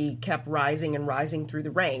then she kept rising and rising through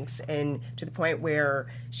the ranks, and to the point where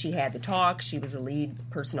she had the talk. She was a lead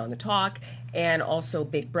person on the talk, and also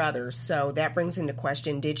Big Brother. So that brings into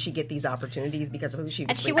question: did she get these opportunities because of who she was?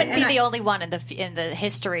 And she with? wouldn't be the only one in the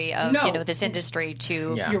history of No. this industry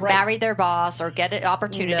to Yeah. You're right. marry their boss or get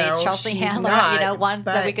opportunities. No, Chelsea she's Handler, not. one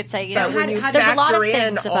that we But- could say. but when you there's a lot of factor in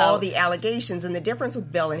things all about the allegations, and the difference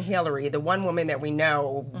with Bill and Hillary, the one woman that we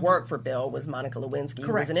know worked for Bill was Monica Lewinsky,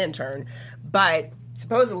 who was Correct. an intern. But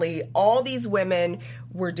supposedly, all these women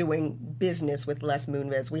were doing business with Les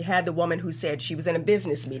Moonves. We had the woman who said she was in a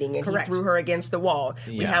business meeting and Correct. he threw her against the wall.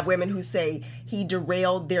 We Yeah. have women who say he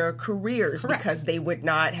derailed their careers Correct. because they would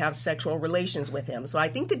not have sexual relations with him. So I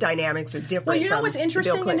think the dynamics are different. Well, you know from what's the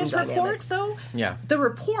interesting Bill in this Clinton report, dynamics. though? Yeah. The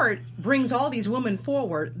report brings all these women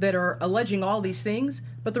forward that are alleging all these things,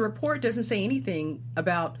 but the report doesn't say anything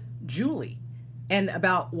about Julie and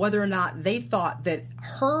about whether or not they thought that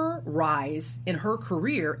her rise in her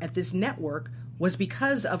career at this network was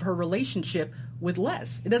because of her relationship with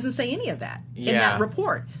Les. It doesn't say any of that in Yeah. that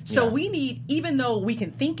report. So Yeah. we need, even though we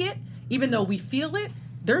can think it, even though we feel it,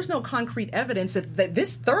 there's no concrete evidence that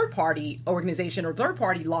this third-party organization or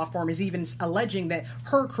third-party law firm is even alleging that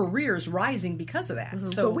her career is rising because of that.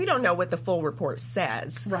 So But we don't know what the full report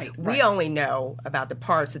says. Right, We right. only know about the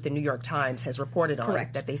parts that the New York Times has reported on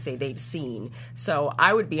Correct. that they say they've seen. So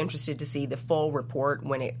I would be interested to see the full report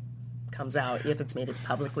when it comes out, if it's made it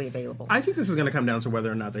publicly available. I think this is going to come down to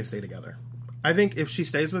whether or not they stay together. I think if she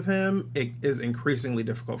stays with him, it is increasingly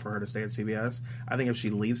difficult for her to stay at CBS. I think if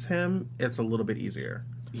she leaves him, it's a little bit easier.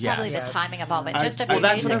 probably Yes. the timing of all of it. Just a well, few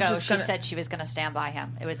that's days what I was ago, just she gonna- said she was going to stand by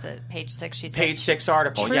him. It was the page 6. She said Page 6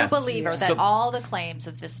 article. true yes. believer that So- all the claims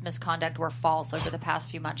of this misconduct were false over the past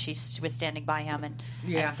few months. She was standing by him and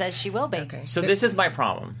says she will be. Okay. So this is my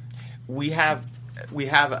problem. We have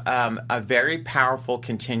a very powerful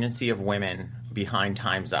contingency of women behind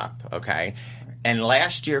Time's Up. Okay. And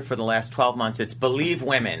last year, for the last 12 months, it's believe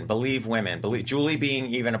women, Julie being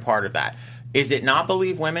even a part of that. Is it not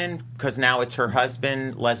believe women because now it's her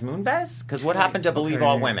husband, Les Moonves? Because what happened to believe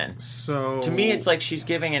all women? So To me, it's like she's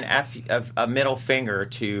giving a middle finger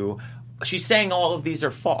to. She's saying all of these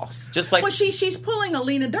are false. Just like well, she's pulling a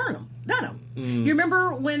Lena Dunham. You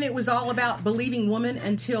remember when it was all about believing women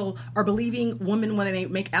believing women when they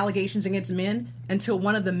make allegations against men until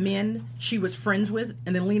one of the men she was friends with,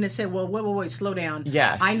 and then Lena said, well, wait, slow down.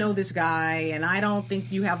 Yes. I know this guy, and I don't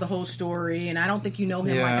think you have the whole story, and I don't think you know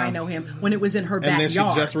him like Yeah. I know him, when it was in her and then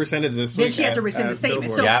backyard. she just rescinded this. Then week she had to at- rescind the at statement.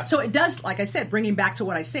 Billboard. Yeah. So it does, like I said, bringing back to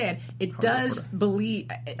what I said, it does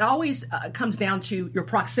believe, it always comes down to your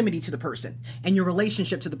proximity to the person and your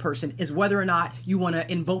relationship to the person is whether or not you want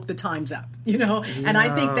to invoke the Time's Up, And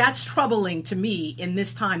I think that's troubling to me in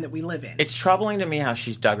this time that we live in. It's troubling to me how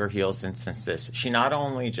she's dug her heels since this. She not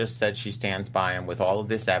only just said she stands by him with all of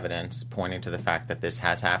this evidence pointing to the fact that this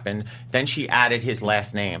has happened, then she added his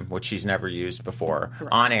last name, which she's never used before,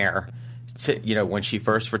 on air, to, when she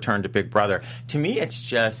first returned to Big Brother. To me, it's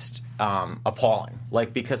just appalling.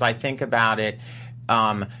 Because I think about it,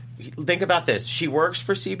 think about this. She works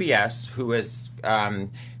for CBS, who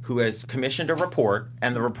has commissioned a report,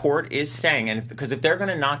 and the report is saying, because if they're going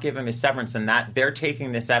to not give him his severance, then that they're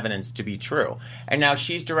taking this evidence to be true, and now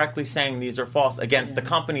she's directly saying these are false against the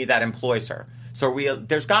company that employs her. So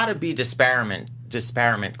there's got to be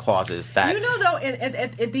disparagement clauses that though,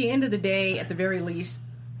 at the end of the day, at the very least,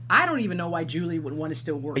 I don't even know why Julie would want to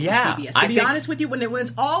still work Yeah, for CBS. I To be think- honest with you, when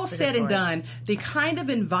it's all That's a said good and point. done, the kind of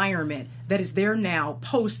environment that is there now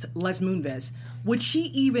post Les Moonves, would she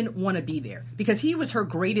even want to be there? Because he was her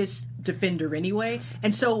greatest defender anyway.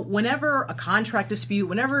 And so whenever a contract dispute,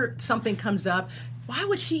 whenever something comes up, why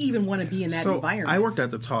would she even want to be in that So environment? I worked at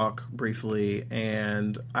the Talk briefly,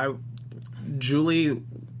 and Julie,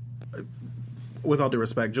 with all due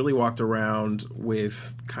respect, Julie walked around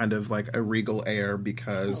with kind of like a regal air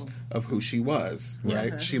because of who she was,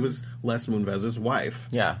 right? She was Les Moonves' wife.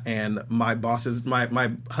 Yeah. And my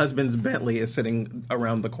husband's Bentley is sitting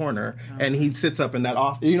around the corner, and he sits up in that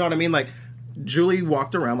office. You know what I mean? Like, Julie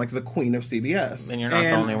walked around like the queen of CBS. And you're not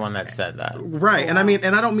the only one that said that. Right. And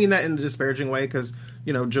I don't mean that in a disparaging way because,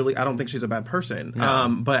 Julie, I don't think she's a bad person.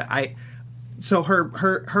 No. So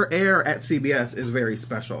her air at CBS is very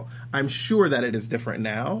special. I'm sure that it is different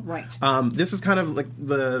now. Right. This is kind of like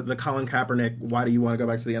the Colin Kaepernick, why do you want to go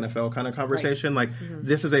back to the NFL kind of conversation. Right. Like,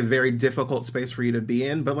 this is a very difficult space for you to be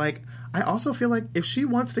in. But, like, I also feel like if she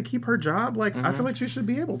wants to keep her job, like, I feel like she should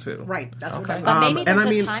be able to. Right. That's what I But maybe there's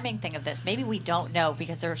and a timing thing of this. Maybe we don't know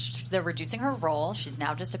because they're reducing her role. She's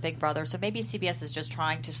now just a Big Brother. So maybe CBS is just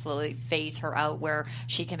trying to slowly phase her out where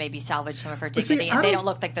she can maybe salvage some of her dignity. And they don't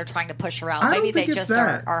look like they're trying to push her out. Maybe they just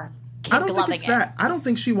are I don't think it's it. that. I don't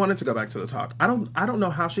think she wanted to go back to the talk. I don't know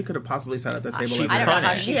how she could have possibly sat at the table. She like I that. don't know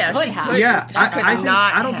how she Yeah, could she have. could. Yeah,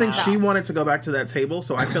 I don't think have. she wanted to go back to that table,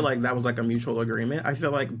 so I feel like that was like a mutual agreement. I feel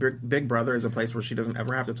like Big Brother is a place where she doesn't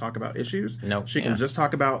ever have to talk about issues. No, she can just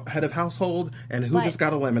talk about head of household and who just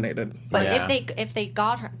got eliminated. But Yeah. if they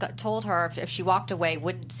told her if she walked away,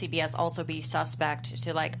 wouldn't CBS also be suspect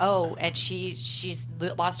to like, and she's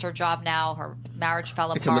lost her job now, her marriage fell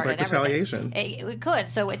apart. It can look like and everything. retaliation. It could.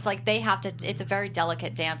 So it's like they have to. It's a very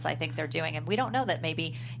delicate dance I think they're doing, and we don't know that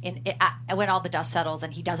maybe when all the dust settles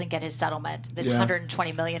and he doesn't get his settlement, this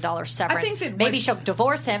 $120 million severance, I think that maybe she'll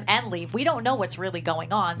divorce him and leave. We don't know what's really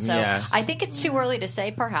going on, so Yes. I think it's too early to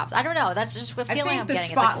say. Perhaps I don't know. That's just a I feeling think I'm the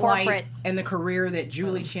getting. It's a spotlight corporate. and the career that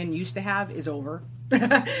Julie Chen used to have is over.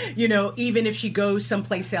 Even if she goes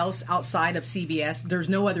someplace else outside of CBS, there's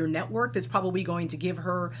no other network that's probably going to give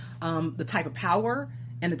her the type of power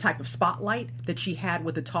and the type of spotlight that she had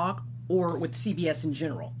with the talk or with CBS in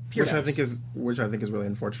general. Which I think is really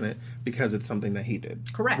unfortunate because it's something that he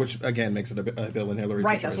did. Correct. Which again makes it a Bill and Hillary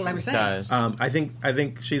Right, situation. that's what I was saying.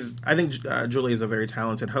 Does. I think Julie is a very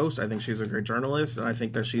talented host. I think she's a great journalist, and I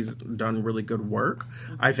think that she's done really good work.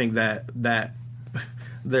 I think that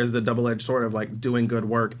there's the double-edged sword of like doing good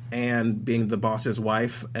work and being the boss's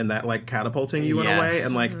wife, and that like catapulting you in a way.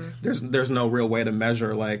 And like there's no real way to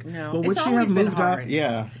measure like, well, would It's she always have been moved hard. up?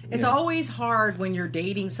 Yeah, It's always hard when you're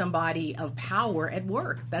dating somebody of power at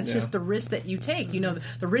work. That's just the risk that you take.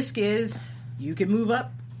 The risk is you could move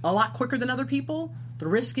up a lot quicker than other people. The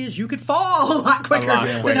risk is you could fall a lot quicker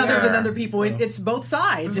than other people. It's both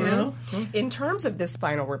sides, you know? In terms of this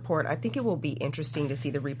final report, I think it will be interesting to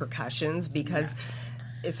see the repercussions because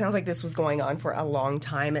it sounds like this was going on for a long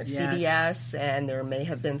time at CBS, and there may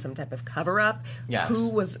have been some type of cover-up. Yes. Who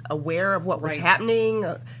was aware of what was happening,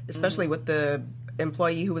 especially with the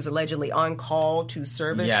employee who was allegedly on call to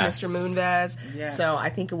service Mr. Moonves. Yes. So I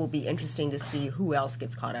think it will be interesting to see who else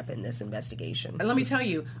gets caught up in this investigation. And let me tell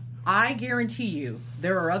you, I guarantee you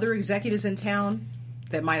there are other executives in town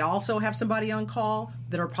that might also have somebody on call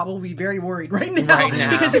that are probably very worried right now.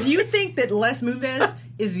 Because if you think that Les Moonves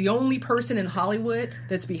is the only person in Hollywood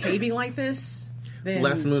that's behaving like this, then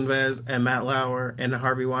Les Moonves and Matt Lauer and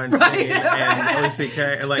Harvey Weinstein and Louis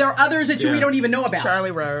C.K. and like there are others that we don't even know about.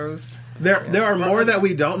 Charlie Rose. There are more that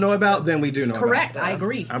we don't know about than we do know Correct. about. I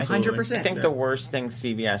agree. Absolutely. 100%. I think the worst thing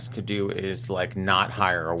CBS could do is like not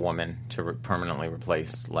hire a woman to permanently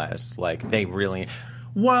replace Les. Like they really.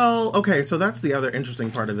 Well, okay, so that's the other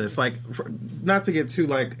interesting part of this. Like, not to get too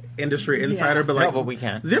like industry insider, but like, No, but we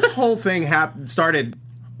can. This whole thing started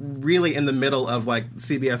really in the middle of like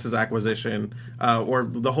CBS's acquisition or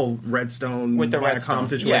the whole Redstone With the Viacom Redstone,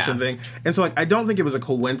 situation yeah. thing. And so like I don't think it was a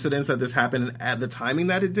coincidence that this happened at the timing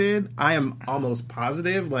that it did. I am almost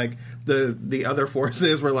positive like the other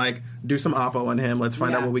forces were like, do some oppo on him, let's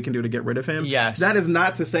find out what we can do to get rid of him. Yes. That is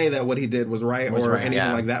not to say that what he did was right or anything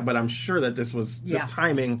yeah. like that, but I'm sure that this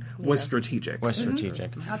timing was strategic. Was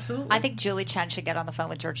strategic. Absolutely. I think Julie Chen should get on the phone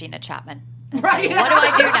with Georgina Chapman. Right. What do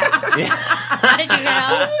I do next? How did you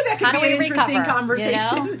that could how be do we an interesting recover?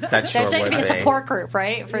 conversation. You know? That sure There needs to be a would support group,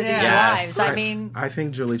 right, for these Yes. wives. I mean, I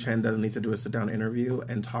think Julie Chen does need to do a sit-down interview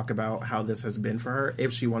and talk about how this has been for her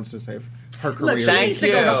if she wants to save her career. Look, she Thank needs to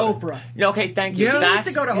you. go to Oprah. Okay, thank you. Yeah. She That's,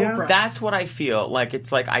 needs to go to Oprah. That's what I feel. Like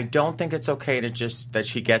it's like I don't think it's okay to just that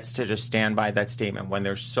she gets to just stand by that statement when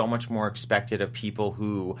there's so much more expected of people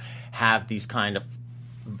who have these kind of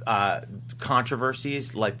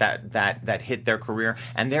controversies like that hit their career,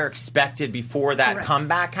 and they're expected before that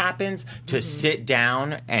comeback happens to sit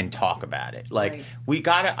down and talk about it. Like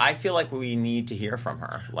I feel like we need to hear from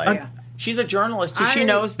her. Like she's a journalist too. She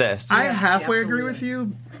knows this. I halfway agree absolutely. with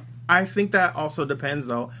you. I think that also depends,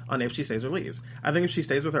 though, on if she stays or leaves. I think if she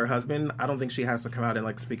stays with her husband, I don't think she has to come out and,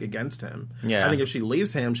 like, speak against him. Yeah. I think if she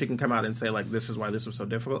leaves him, she can come out and say, like, this is why this was so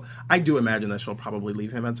difficult. I do imagine that she'll probably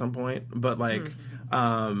leave him at some point. But, like,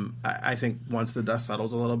 I think once the dust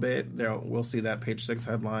settles a little bit, we'll see that Page 6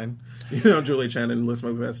 headline. You know, Julie Chen and Les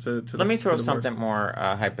Moonves to Let me throw something more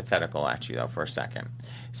hypothetical at you, though, for a second.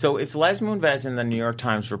 So if Les Moonves in the New York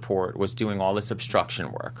Times report was doing all this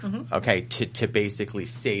obstruction work, okay, to basically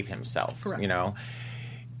save himself, Correct. you know,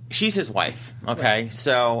 she's his wife, okay? Right.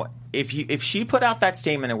 So if she put out that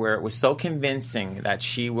statement where it was so convincing that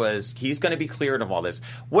he's going to be cleared of all this,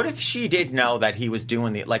 what if she did know that he was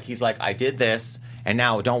doing he's like, I did this, and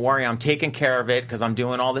now don't worry, I'm taking care of it because I'm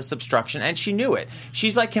doing all this obstruction, and she knew it.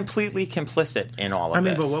 She's like completely complicit in all of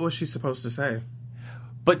this. but what was she supposed to say?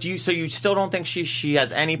 But so you still don't think she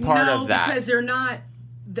has any part of that? No, because they're not.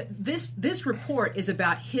 This report is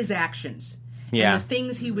about his actions. Yeah. And the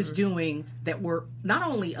things he was doing that were not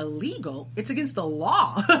only illegal, it's against the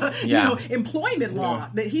law, employment law,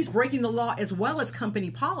 that he's breaking the law as well as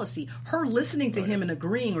company policy. Her listening to him and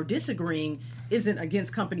agreeing or disagreeing isn't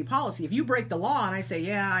against company policy. If you break the law and I say,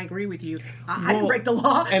 yeah, I agree with you, I didn't break the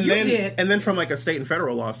law, and you then, did. And then from like a state and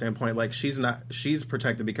federal law standpoint, like she's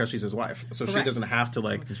protected because she's his wife. So Correct. she doesn't have to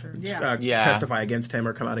testify against him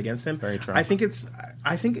or come out against him. Very true.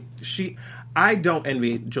 I don't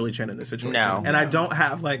envy Julie Chen in this situation. No. And I don't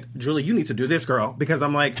have like, Julie, you need to do this, girl, because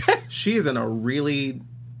I'm like, she is in a really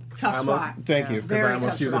tough spot. Thank you, because I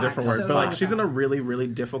almost used a different word. So But like, she's in a really, really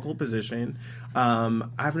difficult position.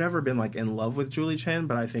 I've never been like in love with Julie Chen,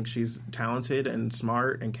 but I think she's talented and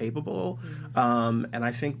smart and capable. And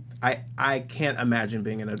I think I can't imagine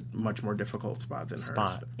being in a much more difficult spot than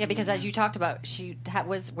hers. Yeah, because as you talked about, she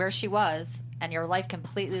was where she was, and your life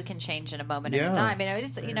completely can change in a moment in time.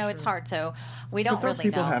 You know, it's hard. So we don't But those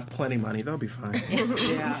really people know. have plenty of money; they'll be fine.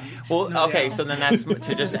 Well, okay. So then that's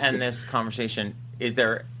to just end this conversation. Is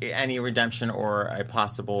there any redemption or a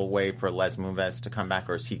possible way for Les Moonves to come back,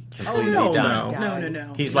 or is he completely done?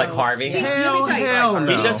 No. He's like Harvey. Hell no.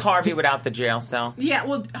 He's just Harvey without the jail cell. Yeah,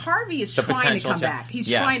 well, Harvey is The trying to potential come to- back. He's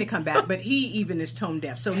Yeah. trying to come back, but he even is tone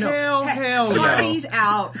deaf. So no, Hell no. Harvey's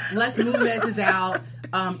out. Les Moonves is out.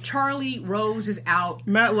 Charlie Rose is out.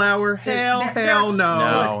 Matt Lauer, hell no.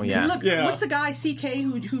 No, yeah. Look, what's the guy CK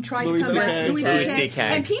who tried Louis to come back? CK. Louis Louis CK. CK.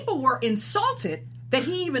 And people were insulted that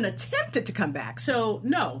he even attempted to come back. So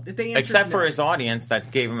no, the answer Except is for no. his audience that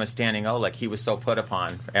gave him a standing O, like he was so put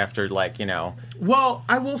upon after, like, you know. Well,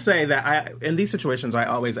 I will say that in these situations, I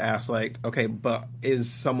always ask, like, okay, but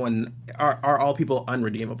are all people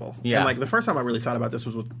unredeemable? Yeah. And like the first time I really thought about this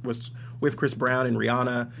was with Chris Brown and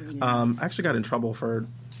Rihanna. I actually got in trouble for.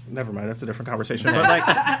 Never mind, that's a different conversation. But like,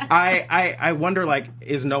 I wonder, like,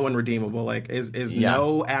 is no one redeemable? Like, is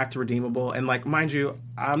no act redeemable? And like, mind you,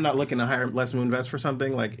 I'm not looking to hire Les Moonves for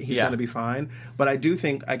something. Like, he's going to be fine. But I do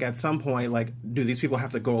think, like, at some point, like, do these people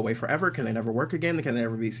have to go away forever? Can they never work again? Can they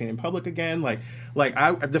never be seen in public again?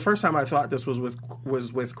 The first time I thought this was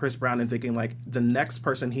with Chris Brown and thinking, like, the next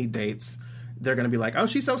person he dates, they're going to be like, oh,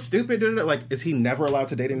 she's so stupid. Like, is he never allowed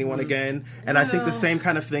to date anyone again? And I think the same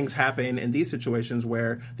kind of things happen in these situations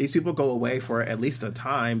where these people go away for at least a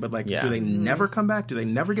time, but like, do they never come back? Do they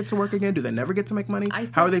never get to work again? Do they never get to make money?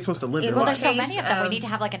 How are they supposed to live their Well, life? there's so many of them. We need to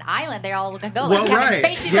have like an island. They all can go. Well, like Kevin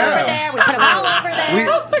right. Spacey's Yeah. over there. We put them all over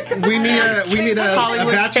there. We need a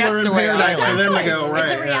Hollywood Bachelor in Castaway Paradise for Island. them to go. Right?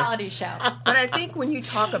 It's a yeah. reality show. But I think when you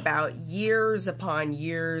talk about years upon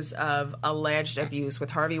years of alleged abuse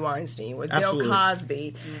with Harvey Weinstein, with Absolutely. Bill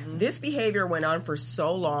Cosby, this behavior went on for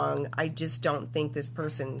so long, I just don't think this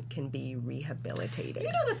person can be rehabilitated. You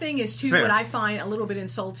know, the thing is, too, Fair. what I find a little bit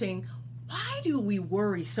insulting, why do we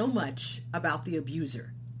worry so much about the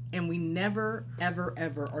abuser? And we never, ever,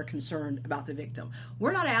 ever are concerned about the victim.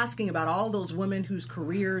 We're not asking about all those women whose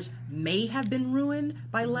careers may have been ruined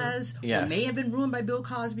by Les, Yes. or may have been ruined by Bill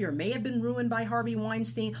Cosby, or may have been ruined by Harvey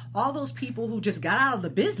Weinstein. All those people who just got out of the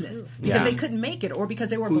business because they couldn't make it, or because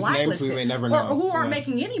they were Whose names blacklisted, we may never or know. who aren't Yeah.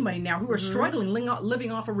 making any money now, who are struggling,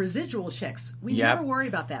 living off of residual checks. We Yep. never worry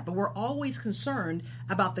about that, but we're always concerned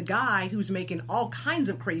about the guy who's making all kinds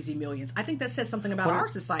of crazy millions. I think that says something about our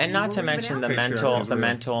society. And not We're to even mention the asking.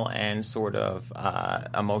 mental and sort of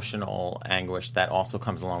emotional anguish that also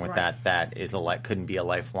comes along with that is couldn't be a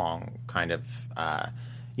lifelong kind of Right.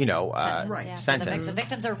 Yeah, so sentence. the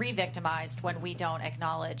victims are re-victimized when we don't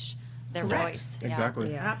acknowledge their voice. Yeah.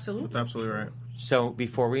 Exactly. Yeah. Absolutely. That's absolutely right. So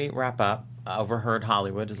before we wrap up, Overheard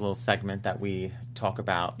Hollywood is a little segment that we talk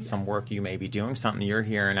about some work you may be doing, something you're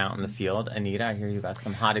hearing out in the field. Anita, I hear you got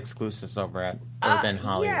some hot exclusives over at Urban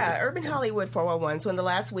Hollywood. Yeah, Urban Hollywood 411. So in the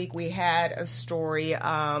last week we had a story,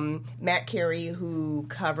 Matt Carey, who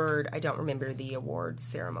covered, I don't remember the awards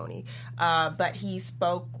ceremony, but he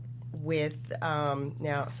spoke with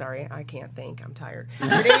now. Sorry, I can't think. I'm tired.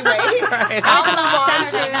 But anyway, I'll move on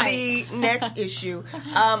to the next issue.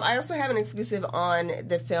 I also have an exclusive on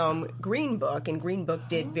the film Green Book, and Green Book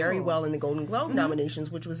did very well in the Golden Globe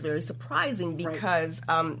nominations, which was very surprising because.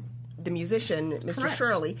 The musician, Mr.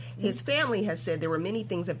 Shirley, his family has said there were many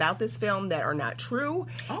things about this film that are not true.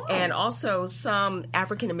 And also some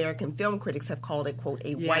African-American film critics have called it, quote,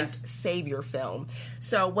 a white savior film.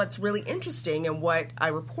 So what's really interesting and what I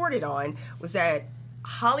reported on was that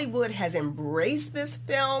Hollywood has embraced this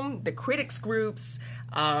film. The critics groups,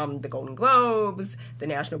 the Golden Globes, the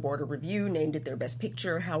National Board of Review named it their best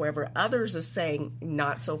picture. However, others are saying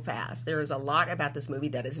not so fast. There is a lot about this movie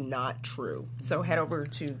that is not true. So head over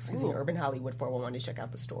to Urban Hollywood 411 to check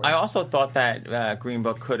out the story. I also thought that Green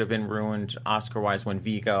Book could have been ruined Oscar-wise when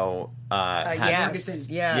Vigo had...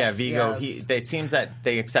 Vigo. Yes. It seems that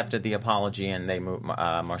they accepted the apology and they moved.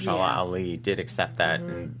 Mahershala Ali did accept that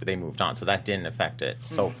and they moved on. So that didn't affect it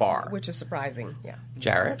so far. Which is surprising,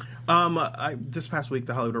 Jared? This past week,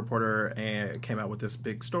 the Hollywood Reporter came out with this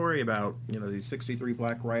big story about these 63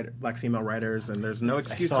 black female writers, and there's no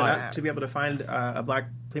excuse to be able to find a black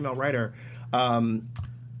female writer.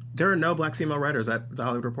 There are no black female writers at the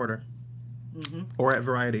Hollywood Reporter or at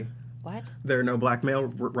Variety. What? There are no black male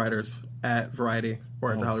writers at Variety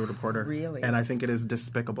or at the Hollywood Reporter. Really? And I think it is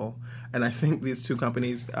despicable. And I think these two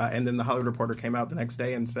companies, and then the Hollywood Reporter came out the next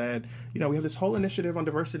day and said, we have this whole initiative on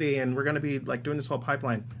diversity and we're going to be doing this whole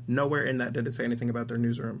pipeline. Nowhere in that did it say anything about their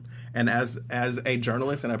newsroom. And as a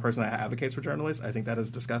journalist and a person that advocates for journalists, I think that is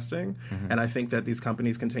disgusting. And I think that these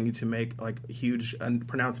companies continue to make huge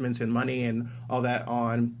pronouncements and money and all that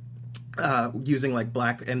on using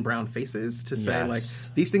black and brown faces to say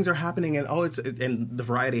these things are happening and and the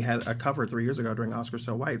Variety had a cover 3 years ago during Oscars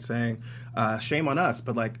So White saying shame on us,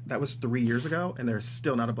 but that was 3 years ago and there's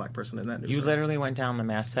still not a black person in that newsroom. You literally went down the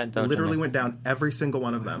masthead though? Literally went down every single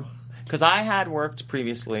one of them. Because I had worked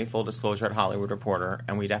previously, full disclosure, at Hollywood Reporter,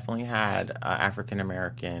 and we definitely had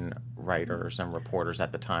African-American writers and reporters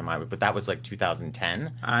at the time. But that was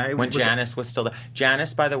 2010 when Janice was still there.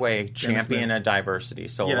 Janice, by the way, champion of diversity,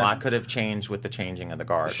 so a lot could have changed with the changing of the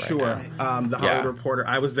guard right now. The Hollywood Reporter,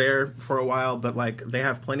 I was there for a while, but they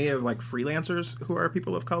have plenty of freelancers who are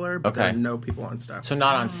people of color, but there are no people on staff. So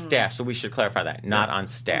not on staff, so we should clarify that. Not on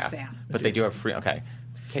staff. But they do have free... Okay.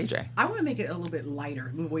 KJ. I want to make it a little bit lighter,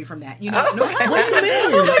 move away from that. What do you mean?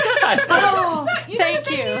 Oh my God. Thank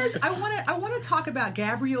you. I want to talk about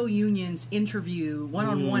Gabrielle Union's interview,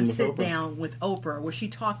 one-on-one sit down with Oprah, where she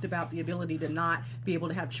talked about the ability to not be able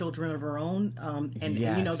to have children of her own, and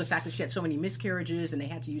the fact that she had so many miscarriages and they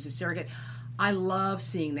had to use a surrogate. I love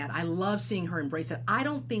seeing that. I love seeing her embrace that. I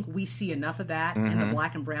don't think we see enough of that in the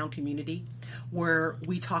black and brown community, where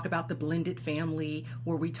we talk about the blended family,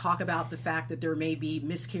 where we talk about the fact that there may be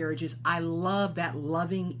miscarriages. I love that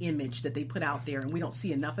loving image that they put out there, and we don't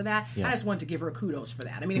see enough of that. Yes. I just wanted to give her kudos for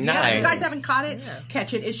that. I mean, if you guys haven't caught it,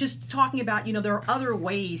 catch it. It's just talking about, there are other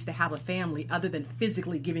ways to have a family other than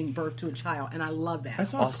physically giving birth to a child, and I love that. I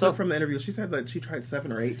saw a clip from the interview. She said that she tried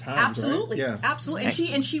 7 or 8 times. Absolutely. Right? Yeah.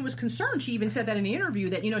 Absolutely. And she was concerned. She even said that in the interview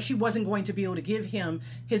that, she wasn't going to be able to give him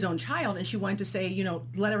his own child, and she wanted to say,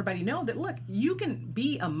 let everybody know that, look, you can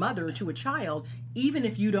be a mother to a child even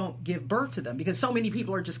if you don't give birth to them, because so many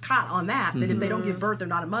people are just caught on that if they don't give birth, they're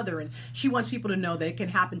not a mother. And she wants people to know that it can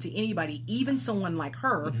happen to anybody, even someone like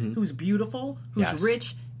her who's beautiful, who's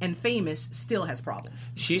rich and famous, still has problems.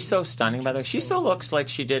 She's so stunning, by the way. She still looks like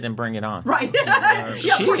she did in Bring It On. Right. Of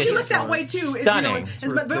course, she looks that way too. Stunning.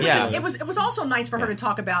 It was also nice for her to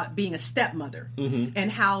talk about being a stepmother and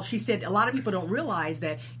how she said a lot of people don't realize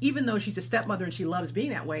that even though she's a stepmother and she loves being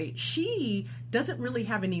that way, she doesn't really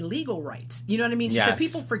have any legal rights. You know what I mean? She said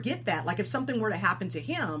people forget that. Like if something were to happen to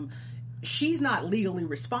him, she's not legally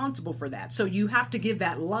responsible for that. So you have to give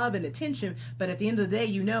that love and attention. But at the end of the day,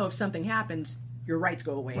 if something happens, your rights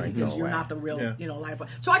go away because you're not the real, liable.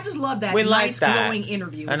 So I just love that nice, glowing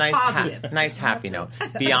interview. It's positive. Nice, happy note.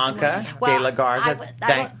 Bianca De La Garza, go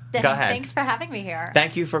ahead. Thanks for having me here.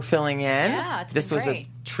 Thank you for filling in. Yeah, this was a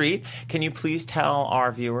treat. Can you please tell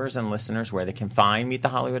our viewers and listeners where they can find Meet the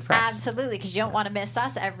Hollywood Press? Absolutely, because you don't want to miss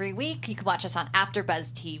us every week. You can watch us on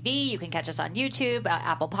AfterBuzz TV. You can catch us on YouTube,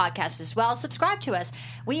 Apple Podcasts as well. Subscribe to us.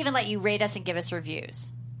 We even let you rate us and give us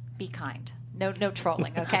reviews. Be kind. No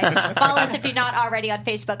trolling, okay? Follow us if you're not already on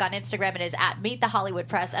Facebook, on Instagram. It is at Meet the Hollywood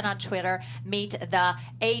Press, and on Twitter, Meet the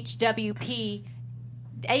HWDP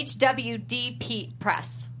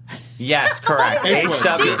Press. Yes, correct.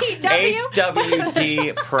 DPW?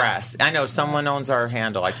 HWD Press. I know someone owns our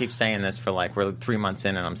handle. I keep saying this for we're 3 months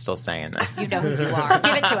in and I'm still saying this. You know who you are.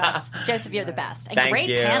 Give it to us. Joseph, you're the best. And Thank great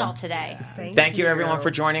you. panel today. Thank you, everyone, for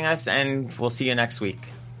joining us, and we'll see you next week.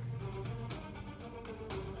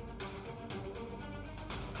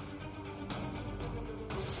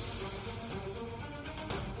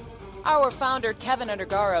 Our founder, Kevin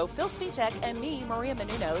Undergaro, Phil Svitek, and me, Maria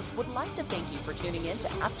Menounos, would like to thank you for tuning in to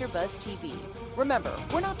AfterBuzz TV. Remember,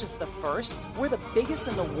 we're not just the first, we're the biggest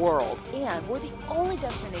in the world, and we're the only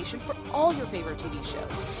destination for all your favorite TV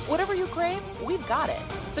shows. Whatever you crave, we've got it.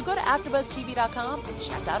 So go to AfterBuzzTV.com and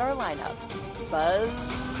check out our lineup.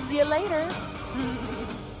 Buzz you later.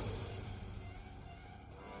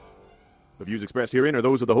 The views expressed herein are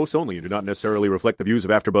those of the hosts only and do not necessarily reflect the views of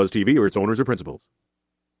AfterBuzz TV or its owners or principals.